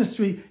have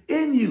ministry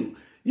in you.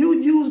 You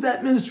use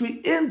that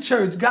ministry in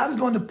church. God is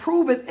going to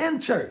prove it in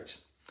church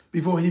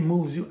before he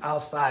moves you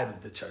outside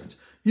of the church.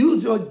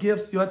 Use your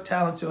gifts, your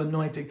talents, your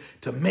anointing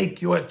to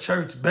make your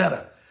church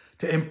better,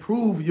 to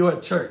improve your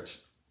church.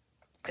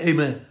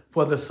 Amen.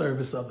 For the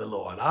service of the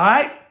Lord. All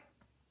right?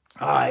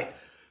 All right.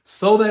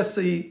 Sow that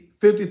seed,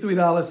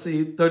 $53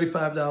 seed,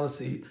 $35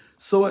 seed.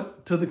 Sow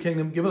it to the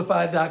kingdom,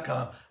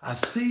 giveify.com. I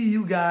see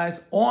you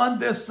guys on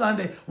this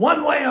Sunday,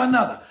 one way or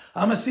another.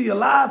 I'm going to see you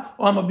live,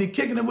 or I'm going to be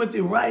kicking it with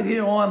you right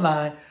here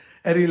online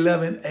at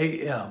 11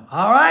 a.m.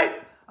 All right?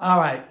 All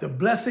right. The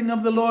blessing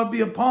of the Lord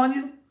be upon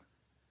you.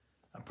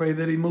 I pray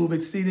that he move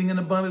exceeding and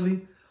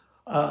abundantly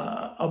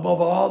above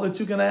all that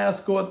you can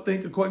ask or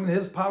think, according to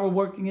his power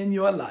working in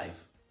your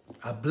life.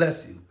 I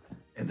bless you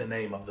in the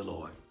name of the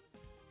Lord.